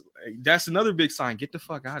 That's another big sign. Get the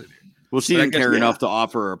fuck out of there. Well, she didn't care enough to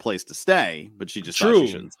offer her a place to stay, but she just thought she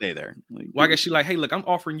shouldn't stay there. Like, well, I guess she like, hey, look, I'm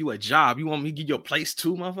offering you a job. You want me to give you a place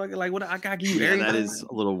too, motherfucker? Like, what? I gotta give you everything. That is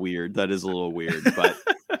a little weird. But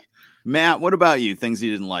Matt, what about you? Things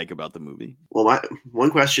you didn't like about the movie? Well, one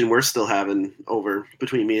question we're still having over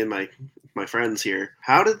between me and my friends here.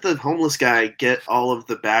 How did the homeless guy get all of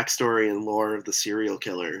the backstory and lore of the serial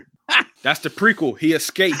killer? That's the prequel. He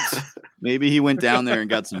escaped. Maybe he went down there and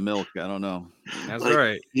got some milk. I don't know. That's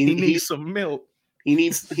right. He needs some milk. He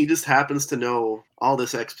just happens to know all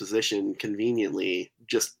this exposition conveniently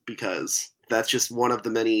just because. That's just one of the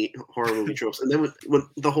many horror movie tropes. And then with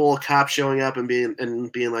the whole cop showing up and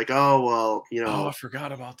being like, oh, well, you know. Oh, I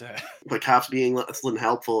forgot about that. The cops being less than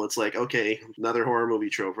helpful. It's like, okay, another horror movie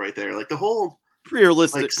trope right there. Like the whole. Pretty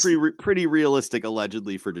realistic,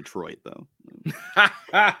 allegedly, for Detroit, though.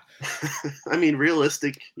 I mean,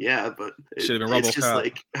 realistic, yeah, but it's just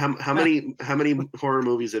like how many horror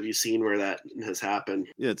movies have you seen where that has happened?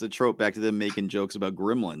 Yeah, it's a trope back to them making jokes about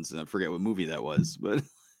gremlins. And I forget what movie that was, but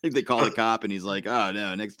think they call the cop and he's like, oh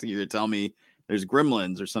no, next thing you're gonna tell me there's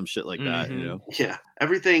gremlins or some shit like that, you know? Yeah.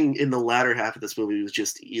 Everything in the latter half of this movie was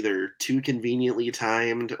just either too conveniently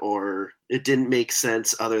timed or it didn't make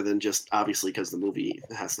sense other than just obviously because the movie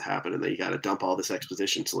has to happen and then you got to dump all this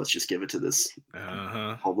exposition. So let's just give it to this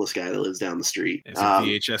homeless guy that lives down the street. It's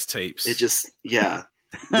VHS tapes. It just, yeah.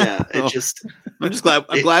 Yeah, it just. I'm just glad.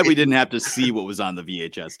 I'm glad we didn't have to see what was on the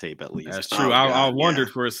VHS tape. At least that's true. I wondered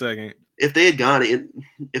for a second if they had gone in,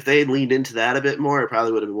 if they had leaned into that a bit more, it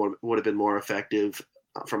probably would have been more effective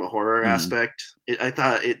from a horror aspect. I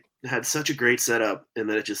thought it had such a great setup, and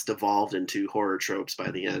then it just devolved into horror tropes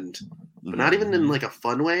by the end, but not even in like a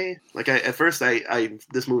fun way. Like at first,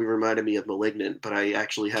 this movie reminded me of *Malignant*, but I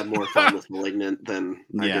actually had more fun with *Malignant* than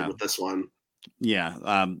I did with this one.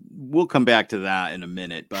 Yeah, we'll come back to that in a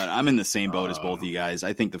minute, but I'm in the same boat as both of you guys.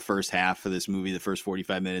 I think the first half of this movie, the first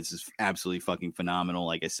 45 minutes, is absolutely fucking phenomenal,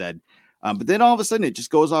 like I said. But then all of a sudden, it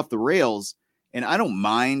just goes off the rails, and I don't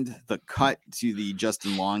mind the cut to the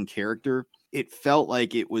Justin Long character. It felt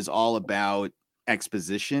like it was all about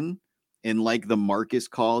exposition, and like the Marcus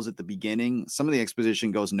calls at the beginning, some of the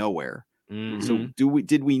exposition goes nowhere. So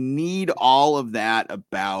did we need all of that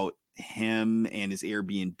about him and his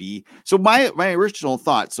Airbnb? So my original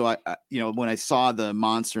thought, so I when I saw the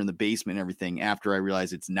monster in the basement and everything, after I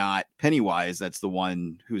realized it's not Pennywise, that's the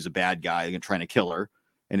one who's a bad guy and trying to kill her,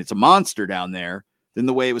 and it's a monster down there, then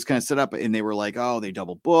the way it was kind of set up, and they were like, oh, they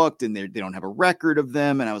double booked and they don't have a record of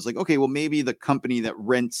them, and I was like, okay, well, maybe the company that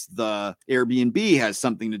rents the Airbnb has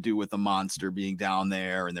something to do with the monster being down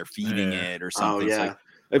there and they're feeding it or something. Oh, yeah. So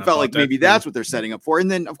it felt like maybe that's what they're setting up for. And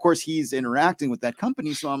then, of course, he's interacting with that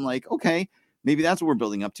company. So I'm like, okay, maybe that's what we're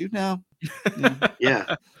building up to now.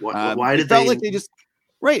 Yeah. Why did it felt like they just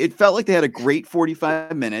it felt like they had a great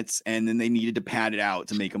 45 minutes and then they needed to pad it out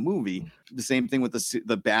to make a movie. The same thing with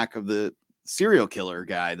the back of the serial killer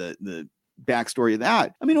guy, the backstory of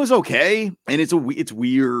that. I mean, it was okay. And it's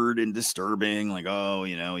weird and disturbing. Like, oh,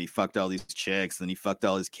 you know, he fucked all these chicks, then he fucked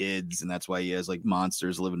all his kids. And that's why he has like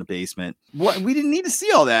monsters live in the basement. What? We didn't need to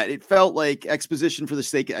see all that. It felt like exposition for the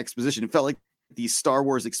sake of exposition. It felt like these Star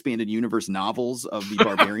Wars expanded universe novels of the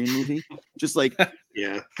Barbarian movie, just like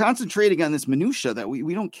concentrating on this minutia that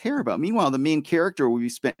we don't care about. Meanwhile, the main character we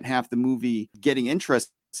spent half the movie getting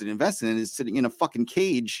interested and invested in is sitting in a fucking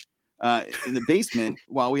cage in the basement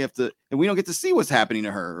while we don't get to see what's happening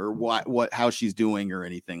to her or how she's doing or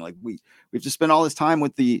anything. Like we have to spend all this time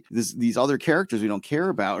with these other characters we don't care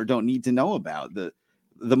about or don't need to know about.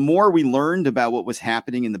 The more we learned about what was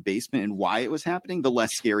happening in the basement and why it was happening, the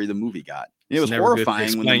less scary the movie got. It was horrifying.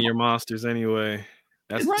 Explain your monsters anyway.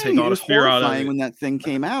 That's right. Take all the fear out of it. When that thing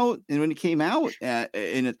came out, and when it came out and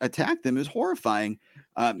it attacked them, it was horrifying.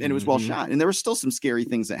 And it was well shot. And there were still some scary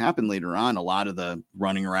things that happened later on. A lot of the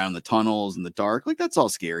running around the tunnels in the dark, like that's all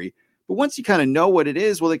scary. But once you kind of know what it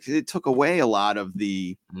is, well, it took away a lot of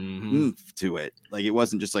the oomph to it. Like it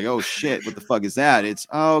wasn't just like, oh shit, what the fuck is that? It's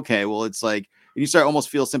okay. Well, it's like, and you start almost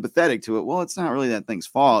feel sympathetic to it. Well, it's not really that thing's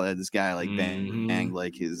fault that this guy like banged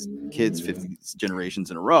like his kids 50 generations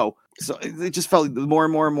in a row. So it just felt like the more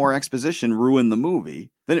and more exposition ruined the movie.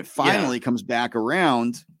 Then it finally comes back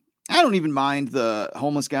around. I don't even mind the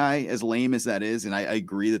homeless guy, as lame as that is. And I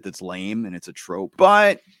agree that that's lame and it's a trope,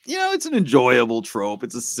 but you know, it's an enjoyable trope.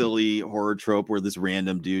 It's a silly horror trope where this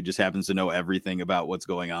random dude just happens to know everything about what's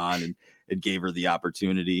going on and it gave her the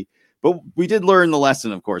opportunity. But we did learn the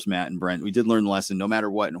lesson, of course, Matt and Brent. We did learn the lesson. No matter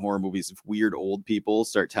what in horror movies, if weird old people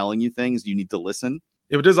start telling you things, you need to listen.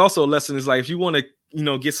 Yeah, but there's also a lesson is like if you want to, you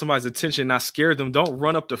know, get somebody's attention, not scare them, don't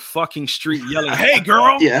run up the fucking street yelling, "Hey,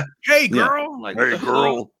 girl! Hey, girl! Like, hey,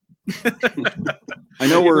 girl!" I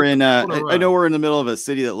know we're in. I know we're in the middle of a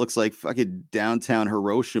city that looks like fucking downtown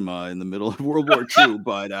Hiroshima in the middle of World War II.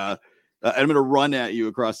 But I'm gonna run at you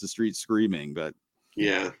across the street screaming. But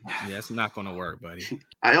yeah, it's not gonna work, buddy.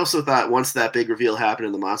 I also thought once that big reveal happened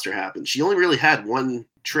and the monster happened, she only really had one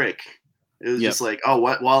trick. It was just like, oh,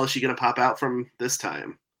 what wall is she gonna pop out from this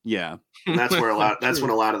time? Yeah, and that's where when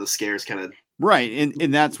a lot of the scares kind of. Right,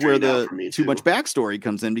 and that's where the too much backstory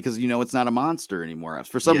comes in because you know it's not a monster anymore.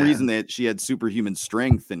 For some reason, that she had superhuman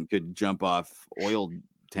strength and could jump off oil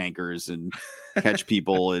tankers and catch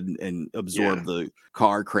people and absorb the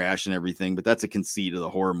car crash and everything. But that's a conceit of the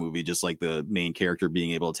horror movie, just like the main character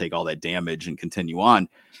being able to take all that damage and continue on.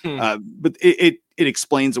 But it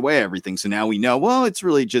explains away everything. So now we know, well, it's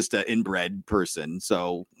really just an inbred person.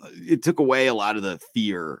 So it took away a lot of the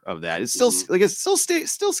fear of that. It's still like it's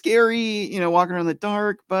still scary, you know, walking around in the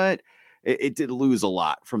dark, but it did lose a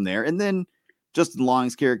lot from there. And then Justin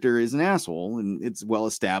Long's character is an asshole, and it's well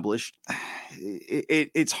established.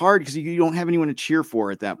 It's hard because you don't have anyone to cheer for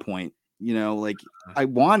at that point. You know, like I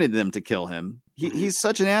wanted them to kill him. He's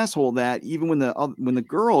such an asshole that even when the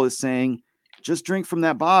girl is saying, "Just drink from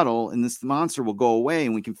that bottle, and this monster will go away,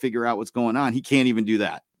 and we can figure out what's going on," he can't even do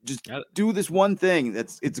that. Just do this one thing.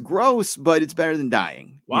 It's gross, but it's better than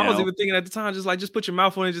dying. Well, I was even thinking at the time, just put your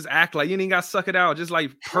mouth on it, just act like you ain't got to suck it out. Just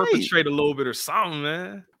like perpetrate a little bit or something,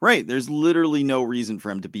 man. Right. There's literally no reason for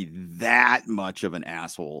him to be that much of an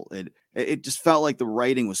asshole. It just felt like the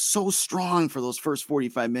writing was so strong for those first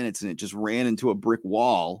 45 minutes, and it just ran into a brick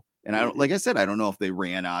wall. And I don't know if they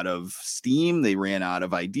ran out of steam, they ran out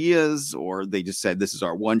of ideas, or they just said, this is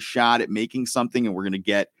our one shot at making something, and we're going to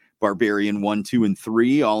get Barbarian 1, 2, and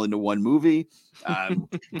 3 all into one movie. We're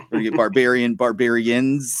gonna get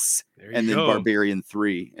Barbarians, and then Barbarian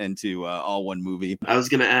 3 into all one movie. I was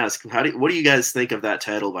gonna ask, what do you guys think of that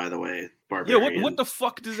title, by the way? Barbarian. Yeah, what the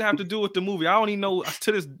fuck does it have to do with the movie? I don't even know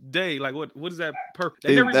to this day. Like, what is that purpose?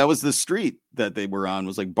 That was the street that they were on,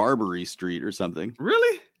 was like Barbary Street or something.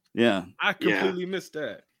 Really? Yeah, I completely missed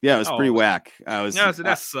that. Yeah, it was pretty whack. So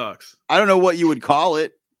that sucks. I don't know what you would call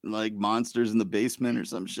it. Like monsters in the basement or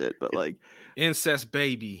some shit, but like incest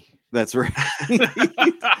baby. That's right.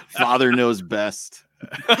 Father knows best.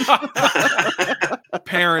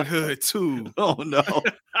 Parenthood too. Oh no. God.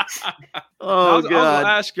 I was gonna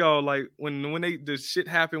ask y'all, like when the shit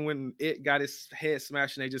happened when it got his head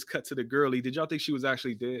smashed and they just cut to the girlie. Did y'all think she was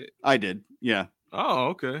actually dead? I did. Yeah. Oh,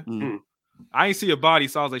 okay. Mm-hmm. I ain't see a body,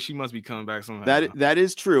 so I was like, she must be coming back somehow. That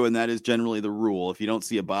is true, and that is generally the rule. If you don't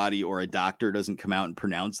see a body or a doctor doesn't come out and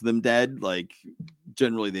pronounce them dead, like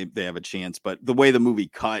generally they have a chance. But the way the movie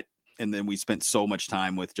cut, and then we spent so much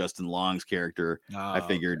time with Justin Long's character, I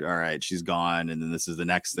figured, all right, she's gone, and then this is the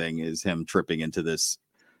next thing is him tripping into this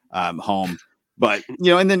home. But,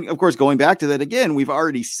 and then, of course, going back to that again, we've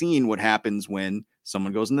already seen what happens when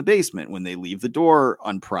someone goes in the basement, when they leave the door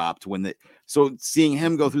unpropped, so seeing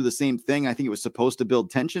him go through the same thing, I think it was supposed to build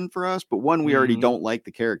tension for us. But one, we already don't like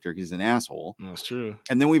the character because he's an asshole. That's true.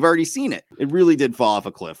 And then we've already seen it. It really did fall off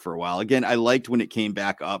a cliff for a while. Again, I liked when it came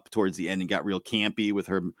back up towards the end and got real campy with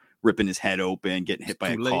her ripping his head open, getting hit by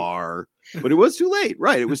a car. But it was too late.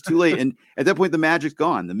 Right. It was too late. And at that point, the magic's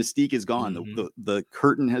gone. The mystique is gone. The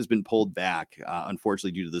curtain has been pulled back,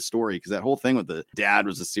 unfortunately, due to the story. Because that whole thing with the dad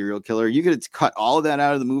was a serial killer, you could cut all of that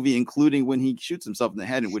out of the movie, including when he shoots himself in the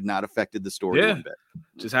head. It would not have affected the story one bit.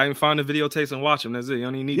 Just have him find the videotapes and watch them. That's it. You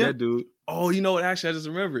don't even need that dude. Oh, you know what? Actually, I just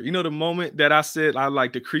remember. You know the moment that I said I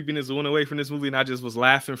like the creepiness went away from this movie, and I just was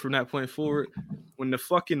laughing from that point forward. When the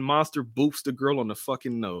fucking monster boops the girl on the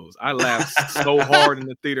fucking nose, I laughed so hard in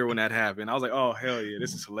the theater when that happened. I was like, "Oh hell yeah,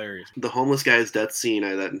 this is hilarious." The homeless guy's death scene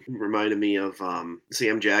that reminded me of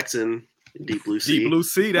Sam Jackson in Deep Blue Sea. Deep Blue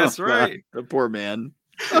Sea, that's right. The poor man.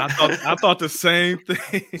 I thought the same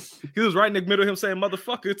thing. He was right in the middle of him saying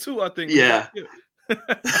 "motherfucker" too. I think. Yeah.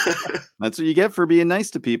 That's what you get for being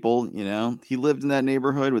nice to people. He lived in that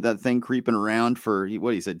neighborhood with that thing creeping around for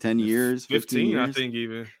what he said 10 years, 15 years, I think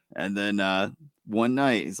even. And then one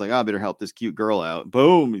night he's like, I better help this cute girl out.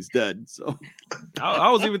 Boom, he's dead. So I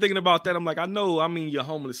was even thinking about that. I'm like, you're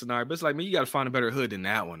homeless tonight, but it's like, man, you got to find a better hood than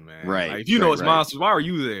that one, man. Right. Like, if you know it's monsters, why are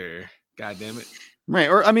you there? God damn it. Right.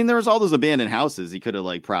 Or there was all those abandoned houses. He could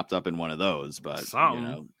have propped up in one of those, but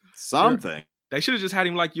something. They should have just had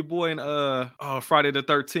him like your boy in Friday the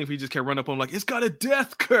 13th. He just kept running up on him like, it's got a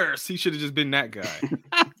death curse. He should have just been that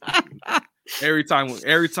guy. every time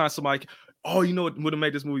somebody, you know what would have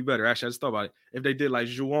made this movie better? Actually, I just thought about it. If they did like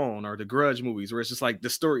Ju-On or the Grudge movies, where it's just like the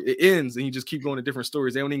story, it ends and you just keep going to different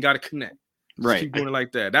stories. They don't even got to connect. Just keep doing it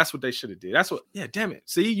like that. That's what they should have did. Damn it.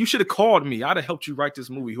 See, you should have called me. I'd have helped you write this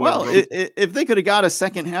movie. If they could have got a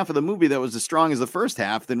second half of the movie that was as strong as the first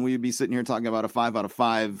half, then we'd be sitting here talking about a 5 out of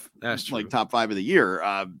 5, that's true. Top 5 of the year.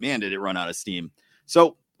 Man, did it run out of steam.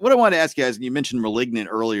 So what I wanted to ask you guys, and you mentioned Malignant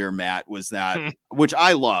earlier, Matt, was that, which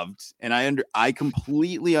I loved, and I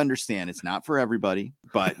completely understand it's not for everybody,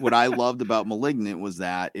 but what I loved about Malignant was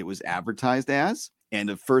that it was advertised as, and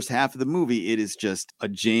the first half of the movie, it is just a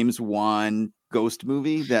James Wan ghost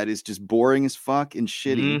movie that is just boring as fuck and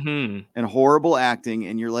shitty and horrible acting.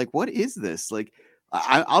 And you're like, what is this? Like,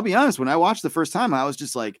 I'll be honest, when I watched the first time, I was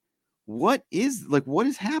just like, what is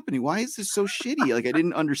happening? Why is this so shitty? Like, I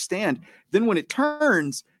didn't understand. Then when it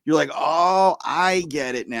turns, you're like, oh, I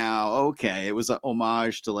get it now. Okay. It was an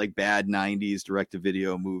homage to bad 90s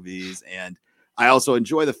direct-to-video movies. And I also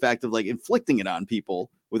enjoy the fact of inflicting it on people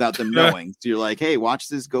without them knowing. So you're like, hey, watch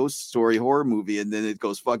this ghost story horror movie. And then it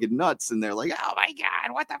goes fucking nuts. And they're like, oh my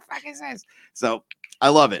God, what the fuck is this? So I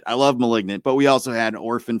love it. I love Malignant. But we also had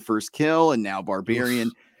Orphan First Kill and now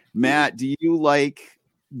Barbarian. Matt, do you like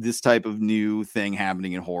this type of new thing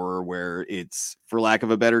happening in horror where it's, for lack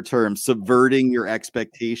of a better term, subverting your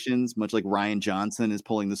expectations, much like Rian Johnson is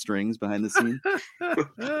pulling the strings behind the scene?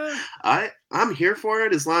 I'm here for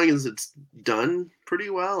it as long as it's done pretty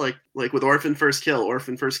well. Like with Orphan First Kill.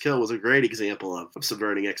 Orphan First Kill was a great example of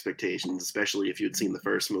subverting expectations, especially if you'd seen the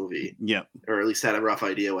first movie. Yeah. Or at least had a rough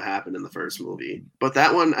idea what happened in the first movie. But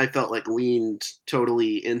that one I felt leaned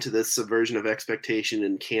totally into this subversion of expectation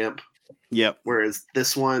and camp. Yep. Whereas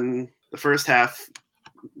this one, the first half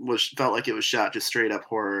felt like it was shot just straight up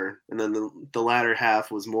horror, and then the latter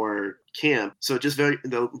half was more camp. So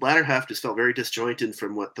the latter half just felt very disjointed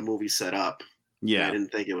from what the movie set up. Yeah, I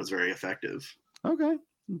didn't think it was very effective. Okay,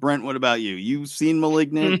 Brent, what about you? You've seen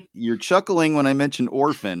Malignant. You're chuckling when I mentioned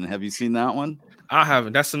Orphan. Have you seen that one? I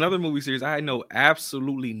haven't. That's another movie series. I know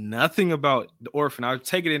absolutely nothing about The Orphan. I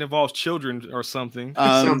take it involves children or something.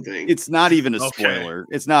 It's not even a spoiler.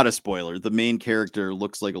 It's not a spoiler. The main character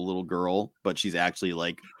looks like a little girl, but she's actually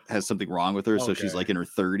has something wrong with her. So she's in her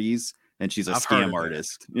 30s and she's a scam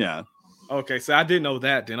artist. Yeah. Okay, so I didn't know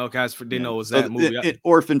that then. Okay, I didn't know it was that movie.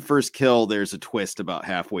 Orphan First Kill, there's a twist about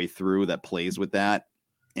halfway through that plays with that.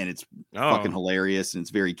 And it's fucking hilarious and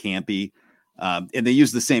it's very campy. And they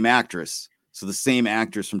use the same actress. So the same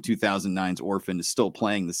actress from 2009's Orphan is still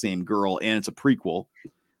playing the same girl, and it's a prequel,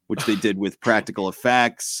 which they did with practical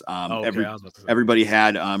effects. Everybody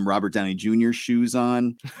had Robert Downey Jr. shoes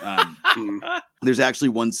on. There's actually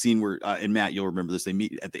one scene where, and Matt, you'll remember this, they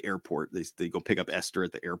meet at the airport. They go pick up Esther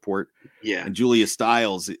at the airport. Yeah. And Julia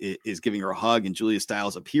Stiles is giving her a hug, and Julia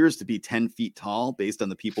Stiles appears to be 10 feet tall based on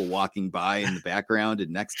the people walking by in the background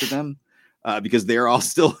and next to them. because they're all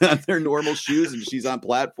still on their normal shoes and she's on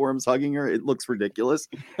platforms hugging her. It looks ridiculous.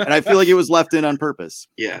 And I feel like it was left in on purpose.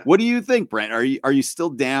 Yeah. What do you think, Brent? Are you still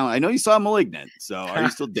down? I know you saw Malignant. So are you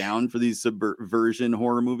still down for these subversion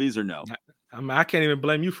horror movies or no? I mean, I can't even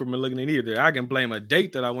blame you for Malignant either. I can blame a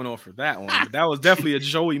date that I went on for that one. But that was definitely a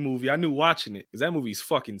Joey movie. I knew watching it because that movie's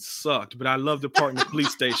fucking sucked. But I loved the part in the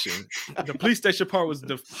police station. The police station part was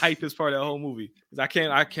the hypest part of that whole movie. I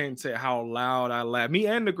can't say how loud I laughed. Me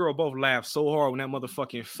and the girl both laughed so hard when that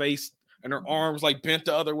motherfucking face and her arms like bent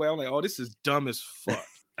the other way. I'm like, oh, this is dumb as fuck.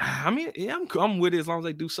 I mean, yeah, I'm with it as long as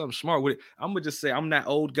they do something smart with it. I'm gonna just say I'm that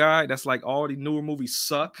old guy that's like all the newer movies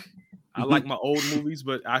suck. I like my old movies,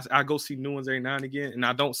 but I go see new ones every now and again, and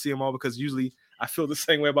I don't see them all because usually I feel the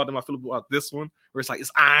same way about them I feel about this one, where it's like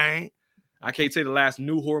I can't say the last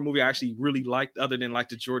new horror movie I actually really liked, other than like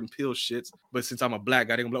the Jordan Peele shits. But since I'm a black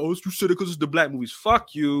guy, they're gonna be like, "Oh, you said it because it's the black movies."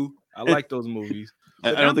 Fuck you. I like those movies.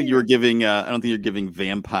 I don't think you're giving. I don't think you're giving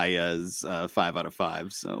Vampires 5 out of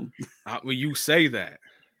 5. So, well, you say that.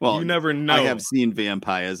 Well, you never know. I have seen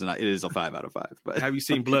Vampires, and it is a 5 out of 5. But have you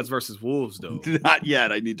seen Bloods versus Wolves though? Not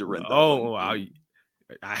yet. I need to rent that. Oh, I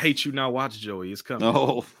hate you now. Watch Joey. It's coming.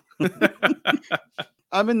 Oh,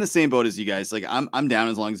 I'm in the same boat as you guys. Like I'm down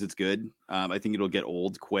as long as it's good. I think it'll get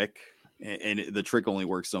old quick, and the trick only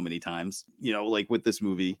works so many times. You know, like with this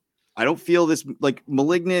movie, I don't feel this like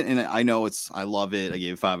Malignant, and I know I love it. I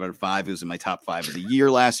gave it 5 out of 5. It was in my top 5 of the year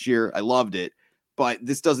last year. I loved it, but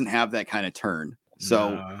this doesn't have that kind of turn.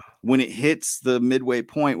 So when it hits the midway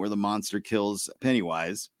point where the monster kills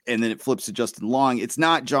Pennywise and then it flips to Justin Long, it's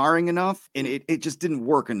not jarring enough, and it just didn't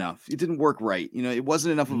work enough. It didn't work right. You know, it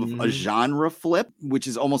wasn't enough of a genre flip, which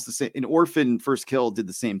is almost the same. An Orphan First Kill did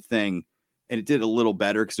the same thing, and it did a little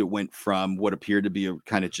better because it went from what appeared to be a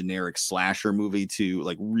kind of generic slasher movie to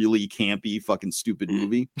like really campy, fucking stupid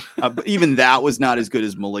movie. But even that was not as good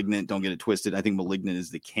as Malignant. Don't get it twisted. I think Malignant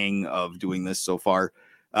is the king of doing this so far.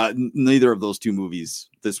 Neither of those two movies,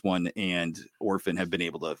 this one and Orphan, have been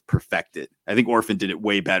able to perfect it. I think Orphan did it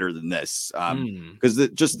way better than this because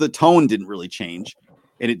just the tone didn't really change,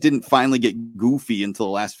 and it didn't finally get goofy until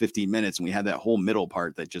the last 15 minutes, and we had that whole middle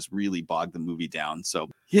part that just really bogged the movie down. So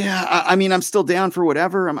yeah, I mean, I'm still down for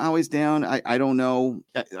whatever. I'm always down. I don't know.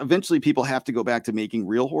 Eventually, people have to go back to making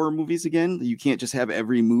real horror movies again. You can't just have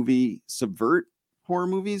every movie subvert horror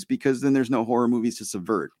movies, because then there's no horror movies to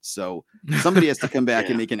subvert. So somebody has to come back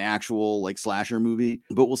and make an actual like slasher movie,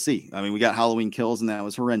 but we'll see. I mean, we got Halloween Kills, and that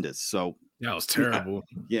was horrendous. So that was terrible.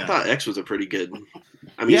 I thought X was a pretty good.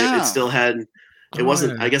 I mean, it still had. It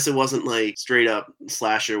wasn't. I guess it wasn't like straight up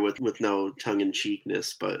slasher with no tongue in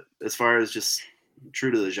cheekness. But as far as just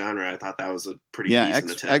true to the genre, I thought that was a pretty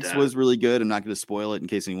decent attempt. X was really good. I'm not going to spoil it in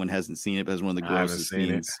case anyone hasn't seen it, but it's one of the grossest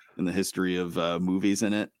scenes in the history of movies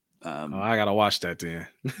in it. I gotta watch that then.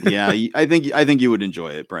 Yeah, I think you would enjoy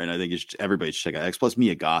it, Brian. I think everybody should check out X. Plus,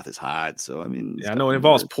 Mia Goth is hot, so I mean, I know it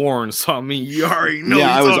involves porn, so I mean, you already know.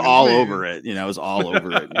 Yeah, I was all over it. You know, I was all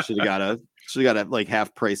over it. You should have got a like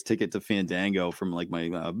half price ticket to Fandango from like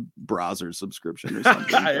my browser subscription or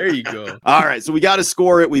something. There you go. All right, so we got to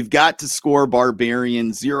score it. We've got to score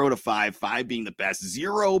Barbarian 0 to 5, 5 being the best,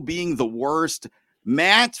 0 being the worst.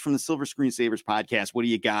 Matt from the Silver Screen Savers podcast, what do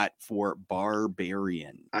you got for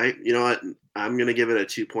Barbarian? You know what? I'm going to give it a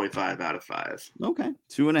 2.5 out of 5. Okay.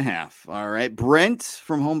 2.5. All right. Brent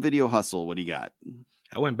from Home Video Hustle, what do you got?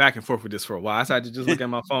 I went back and forth with this for a while. I decided to just look at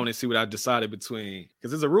my phone and see what I decided between.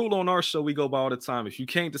 Because there's a rule on our show we go by all the time. If you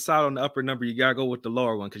can't decide on the upper number, you got to go with the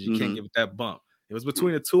lower one because you can't give it that bump. It was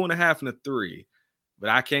between a 2.5 and a 3. But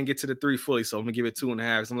I can't get to the 3 fully, so I'm going to give it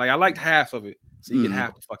 2.5. So I'm like, I liked half of it. So you get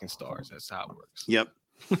half the fucking stars. That's how it works. Yep.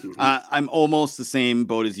 I'm almost the same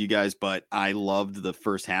boat as you guys, but I loved the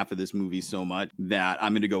first half of this movie so much that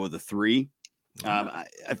I'm going to go with a 3. I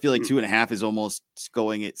feel like 2.5 is almost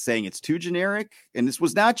saying it's too generic, and this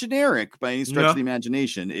was not generic by any stretch of the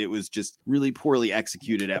imagination. It was just really poorly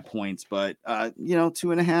executed at points, but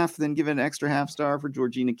 2.5, then give it an extra half star for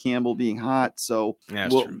Georgina Campbell being hot. So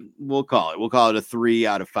we'll call it a 3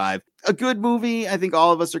 out of 5. A good movie. I think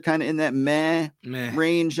all of us are kind of in that meh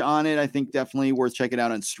range on it. I think definitely worth checking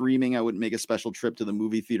out on streaming. I wouldn't make a special trip to the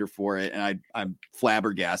movie theater for it, and I'm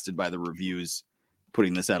flabbergasted by the reviews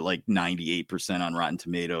putting this at like 98% on Rotten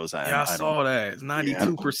Tomatoes. I saw that. It's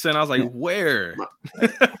 92%. I was like, where?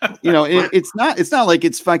 It's not like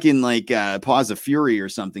it's fucking like Paws of Fury or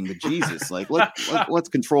something, but Jesus, like let's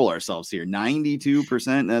control ourselves here.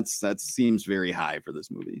 92%. That seems very high for this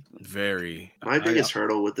movie. Very. My biggest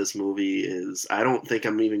hurdle with this movie is I don't think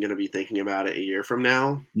I'm even going to be thinking about it a year from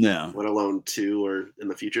now. No. Let alone 2 or in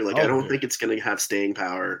the future. Like I don't think it's going to have staying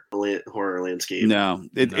power, horror landscape. No,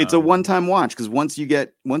 it's a one-time watch because once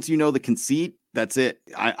you know the conceit, that's it.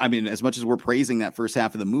 I mean, as much as we're praising that first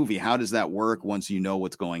half of the movie, how does that work once you know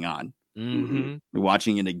what's going on?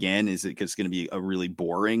 Watching it again, is it just going to be a really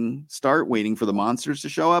boring start waiting for the monsters to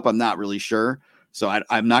show up? I'm not really sure. So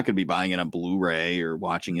I'm not going to be buying it on Blu-ray or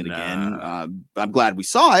watching it again. I'm glad we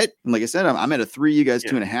saw it. And like I said, I'm at a 3, you guys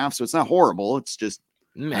 2.5. So it's not horrible. It's just,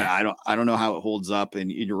 I don't know how it holds up.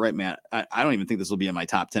 And you're right, Matt. I don't even think this will be in my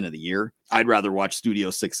top 10 of the year. I'd rather watch Studio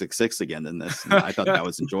 666 again than this. I thought that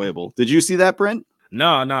was enjoyable. Did you see that, Brent? No,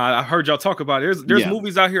 I heard y'all talk about it. There's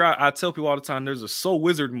movies out here. I tell people all the time, there's a Soul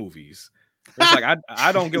Wizard movies. It's like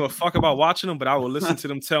I don't give a fuck about watching them, but I will listen to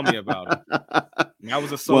them tell me about them. That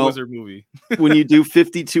was a Soul Wizard movie. When you do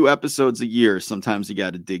 52 episodes a year, sometimes you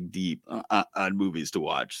got to dig deep on movies to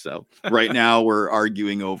watch. So right now we're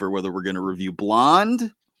arguing over whether we're going to review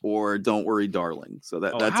Blonde or Don't Worry, Darling. So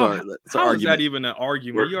that's our argument. How is that even an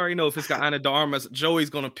argument? You already know if it's got Ana de Armas, Joey's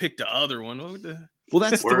going to pick the other one. Well,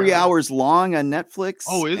 that's 3 hours long on Netflix.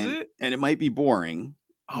 Oh, is it? And it might be boring.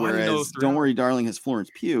 Oh, whereas Don't Worry, Darling has Florence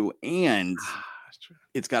Pugh, and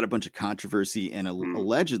it's got a bunch of controversy, and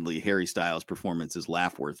allegedly Harry Styles' performance is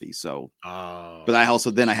laugh-worthy. So, but I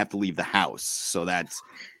have to leave the house. So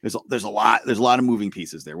there's a lot of moving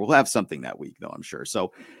pieces there. We'll have something that week, though, I'm sure.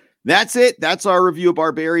 So that's it. That's our review of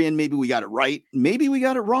Barbarian. Maybe we got it right. Maybe we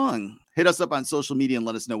got it wrong. Hit us up on social media and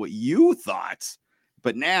let us know what you thought.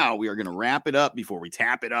 But now we are going to wrap it up before we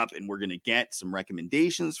tap it up, and we're going to get some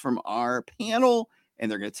recommendations from our panel. And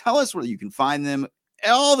they're going to tell us where you can find them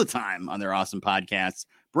all the time on their awesome podcasts.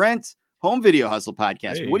 Brent, Home Video Hustle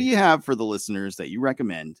Podcast. Hey. What do you have for the listeners that you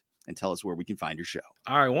recommend? And tell us where we can find your show.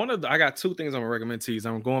 All right. I got 2 things I'm going to recommend to you.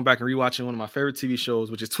 I'm going back and rewatching one of my favorite TV shows,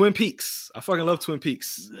 which is Twin Peaks. I fucking love Twin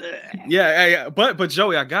Peaks. Yeah. But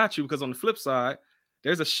Joey, I got you, because on the flip side,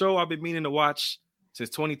 there's a show I've been meaning to watch since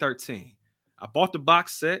 2013. I bought the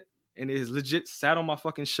box set. And it is legit sat on my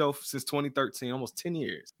fucking shelf since 2013, almost 10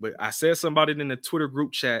 years. But I said something about it in the Twitter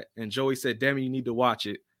group chat, and Joey said, damn it, you need to watch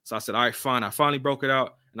it. So I said, all right, fine. I finally broke it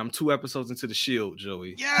out, and I'm 2 episodes into The Shield,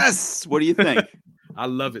 Joey. Yes! What do you think? I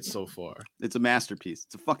love it so far. It's a masterpiece.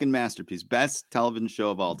 It's a fucking masterpiece. Best television show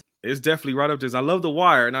of all time. It's definitely right up there. I love The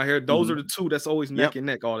Wire, and I hear those are the 2 that's always neck and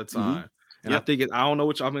neck all the time. And I think I don't know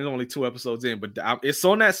which, I mean, only 2 episodes in, but it's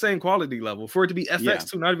on that same quality level for it to be FX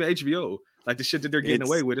too, not even HBO. Like the shit that they're getting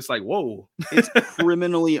away with. It's like, whoa. It's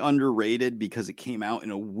criminally underrated because it came out in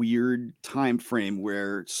a weird time frame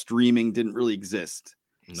where streaming didn't really exist.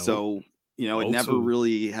 Nope. So, it never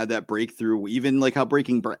really had that breakthrough, even like how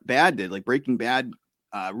Breaking Bad did. Like Breaking Bad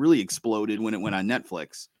really exploded when it went on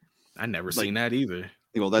Netflix. I never seen that either.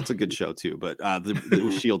 Well, that's a good show too, but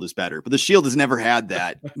the Shield is better. But the Shield has never had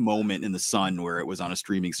that moment in the sun where it was on a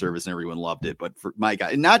streaming service and everyone loved it. But for my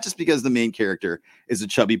guy, and not just because the main character is a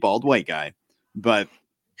chubby, bald white guy, but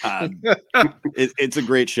it's a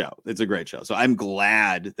great show. It's a great show. So I'm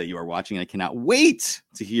glad that you are watching. I cannot wait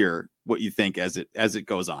to hear what you think as it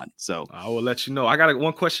goes on. So I will let you know. I got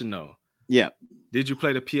one question though. Yeah. Did you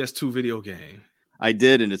play the PS2 video game? I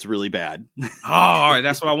did, and it's really bad. Oh, all right.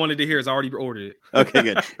 That's what I wanted to hear. Is I already ordered it. Okay,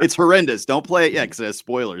 good. It's horrendous. Don't play it yet because it has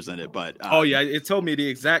spoilers in it. But it told me the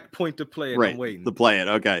exact point to play it. Right, I'm waiting to play it.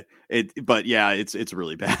 Okay, it's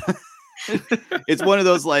really bad. It's one of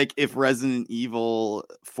those like if Resident Evil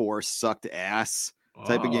 4 sucked ass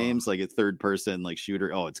type of games, like a third person like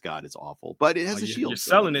shooter. Oh, it's awful. But it has a shield. You're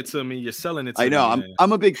selling it to me. You're selling it to me. I know.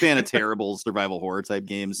 I'm a big fan of terrible survival horror type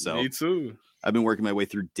games. So me too. I've been working my way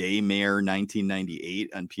through Daymare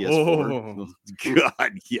 1998 on PS4. Oh,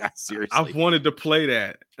 God, yeah, seriously. I've wanted to play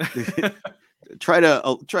that. try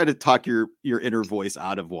to talk your inner voice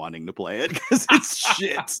out of wanting to play it because it's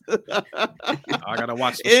shit. I gotta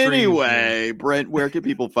watch the anyway, streams, Brent, where can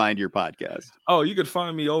people find your podcast? Oh, you can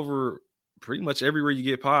find me over pretty much everywhere you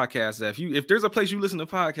get podcasts. If there's a place you listen to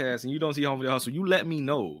podcasts and you don't see Home Video Hustle, you let me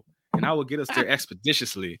know and I will get us there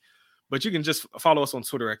expeditiously. But you can just follow us on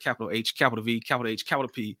Twitter at capital H, capital V, capital H, capital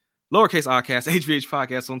P, lowercase iCast, HVH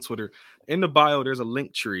Podcast on Twitter. In the bio, there's a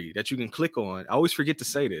link tree that you can click on. I always forget to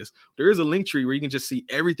say this. There is a link tree where you can just see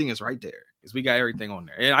everything is right there. Because we got everything on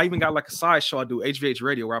there. And I even got like a side show I do, HVH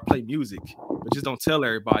Radio, where I play music. But just don't tell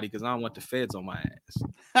everybody because I don't want the feds on my ass.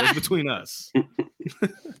 It's between us.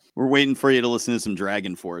 We're waiting for you to listen to some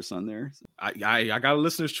Dragon Force on there. I got a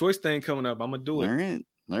listener's choice thing coming up. I'm going to do it. All right.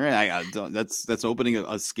 All right, that's opening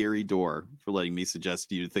a scary door for letting me suggest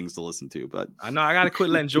to you things to listen to. But I know I gotta quit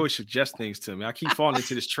letting Joey suggest things to me. I keep falling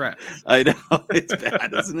into this trap. I know it's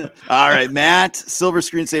bad, isn't it? All right, Matt, Silver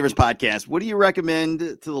Screensavers podcast. What do you recommend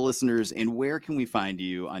to the listeners, and where can we find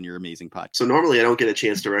you on your amazing podcast? So normally I don't get a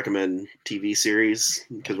chance to recommend TV series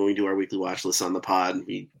because when we do our weekly watch list on the pod,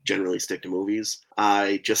 we generally stick to movies.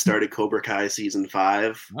 I just started Cobra Kai season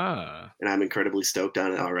 5, and I'm incredibly stoked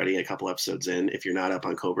on it already. A couple episodes in. If you're not up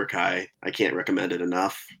on Cobra Kai, I can't recommend it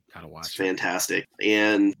enough. Gotta watch it's fantastic.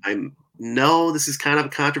 And this is kind of a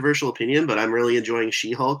controversial opinion, but I'm really enjoying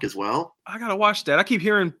She-Hulk as well. I gotta watch that. I keep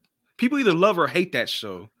hearing people either love or hate that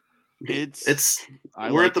show.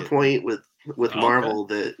 We're at the point with Marvel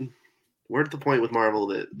that we're at the point with Marvel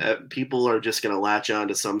that people are just going to latch on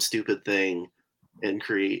to some stupid thing and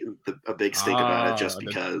create a big stink about it just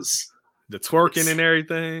because the twerking and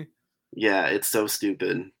everything. Yeah, it's so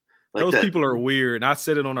stupid. Those people are weird. I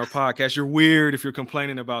said it on our podcast. You're weird if you're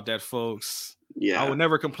complaining about that, folks. Yeah, I would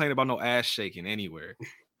never complain about no ass shaking anywhere.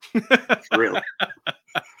 Really?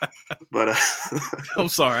 But I'm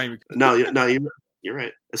sorry. You're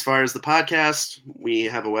right. As far as the podcast, we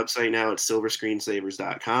have a website now. It's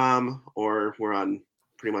silverscreensavers.com, or we're on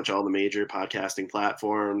pretty much all the major podcasting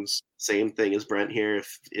platforms. Same thing as Brent here.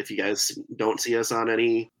 If you guys don't see us on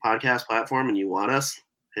any podcast platform and you want us,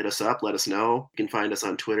 hit us up. Let us know. You can find us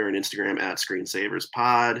on Twitter and Instagram at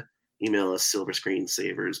ScreensaversPod. Email us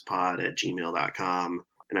silverscreensaverspod@gmail.com.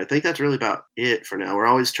 And I think that's really about it for now.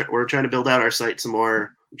 We're trying to build out our site some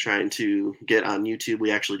more. I'm trying to get on YouTube. We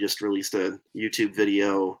actually just released a YouTube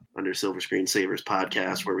video under Silver Screen Savers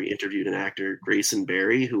podcast where we interviewed an actor, Grayson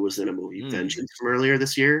Berry, who was in a movie Vengeance from earlier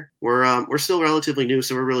this year. We're still relatively new,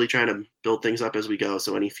 so we're really trying to build things up as we go.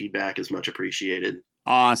 So any feedback is much appreciated.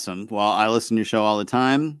 Awesome. Well, I listen to your show all the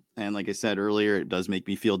time. And like I said earlier, it does make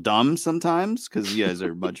me feel dumb sometimes because you guys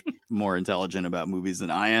are much more intelligent about movies than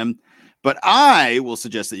I am. But I will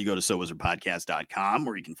suggest that you go to SoWizardPodcast.com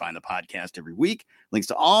where you can find the podcast every week. Links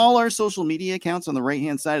to all our social media accounts on the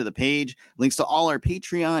right-hand side of the page. Links to all our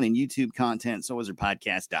Patreon and YouTube content,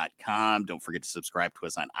 SoWizardPodcast.com. Don't forget to subscribe to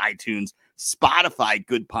us on iTunes, Spotify,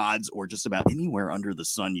 Good Pods, or just about anywhere under the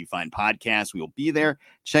sun you find podcasts. We will be there.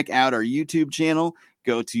 Check out our YouTube channel.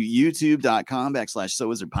 Go to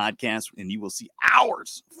youtube.com/SoWizardPodcast, and you will see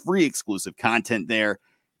hours free exclusive content there.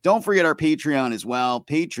 Don't forget our Patreon as well,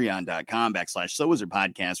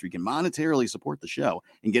 patreon.com/SoWizardPodcast, where you can monetarily support the show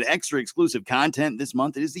and get extra exclusive content this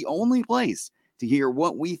month. It is the only place to hear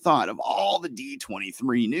what we thought of all the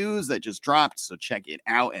D23 news that just dropped. So check it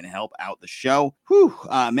out and help out the show.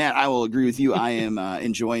 Matt, I will agree with you. I am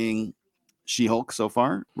enjoying She-Hulk so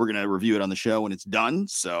far. We're going to review it on the show when it's done,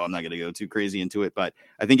 so I'm not going to go too crazy into it. But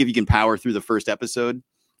I think if you can power through the first episode,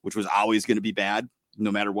 which was always going to be bad, no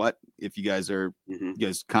matter what, if you guys are you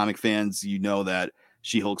guys comic fans, you know that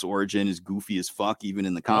She-Hulk's origin is goofy as fuck, even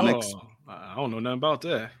in the comics. I don't know nothing about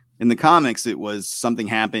that. In the comics, it was something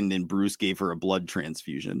happened and Bruce gave her a blood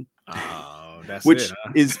transfusion. That's which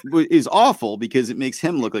it, huh? is awful because it makes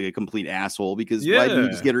him look like a complete asshole. Because why didn't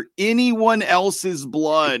you just get her anyone else's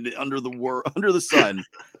blood under the sun,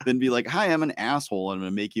 then be like, "Hi, I'm an asshole. And I'm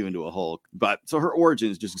gonna make you into a Hulk." But so her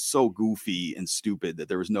origin is just so goofy and stupid that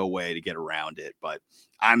there was no way to get around it. But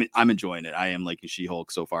I'm enjoying it. I am liking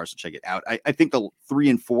She-Hulk so far, so check it out. I think the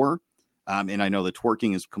 3 and 4. And I know the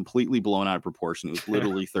twerking is completely blown out of proportion. It was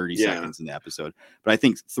literally 30 seconds in the episode. But I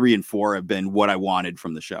think 3 and 4 have been what I wanted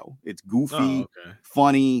from the show. It's goofy,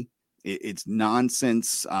 funny. It's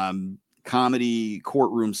nonsense, comedy,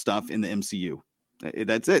 courtroom stuff in the MCU.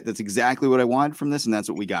 That's it. That's exactly what I wanted from this. And that's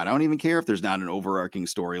what we got. I don't even care if there's not an overarching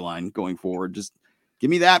storyline going forward. Just give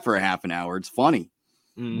me that for a half an hour. It's funny.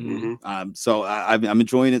 So I'm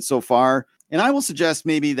enjoying it so far. And I will suggest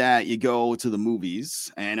maybe that you go to the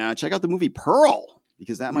movies and check out the movie Pearl,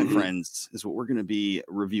 because that, my friends, is what we're going to be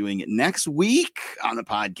reviewing next week on the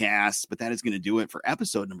podcast. But that is going to do it for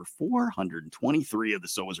episode number 423 of the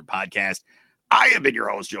So Wizard podcast. I have been your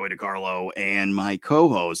host, Joey DiCarlo, and my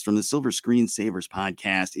co-host from the Silver Screen Savers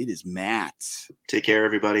podcast, it is Matt. Take care,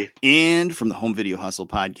 everybody. And from the Home Video Hustle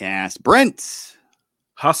podcast, Brent.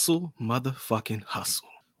 Hustle, motherfucking hustle.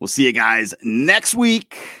 We'll see you guys next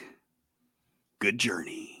week. Good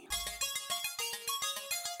journey.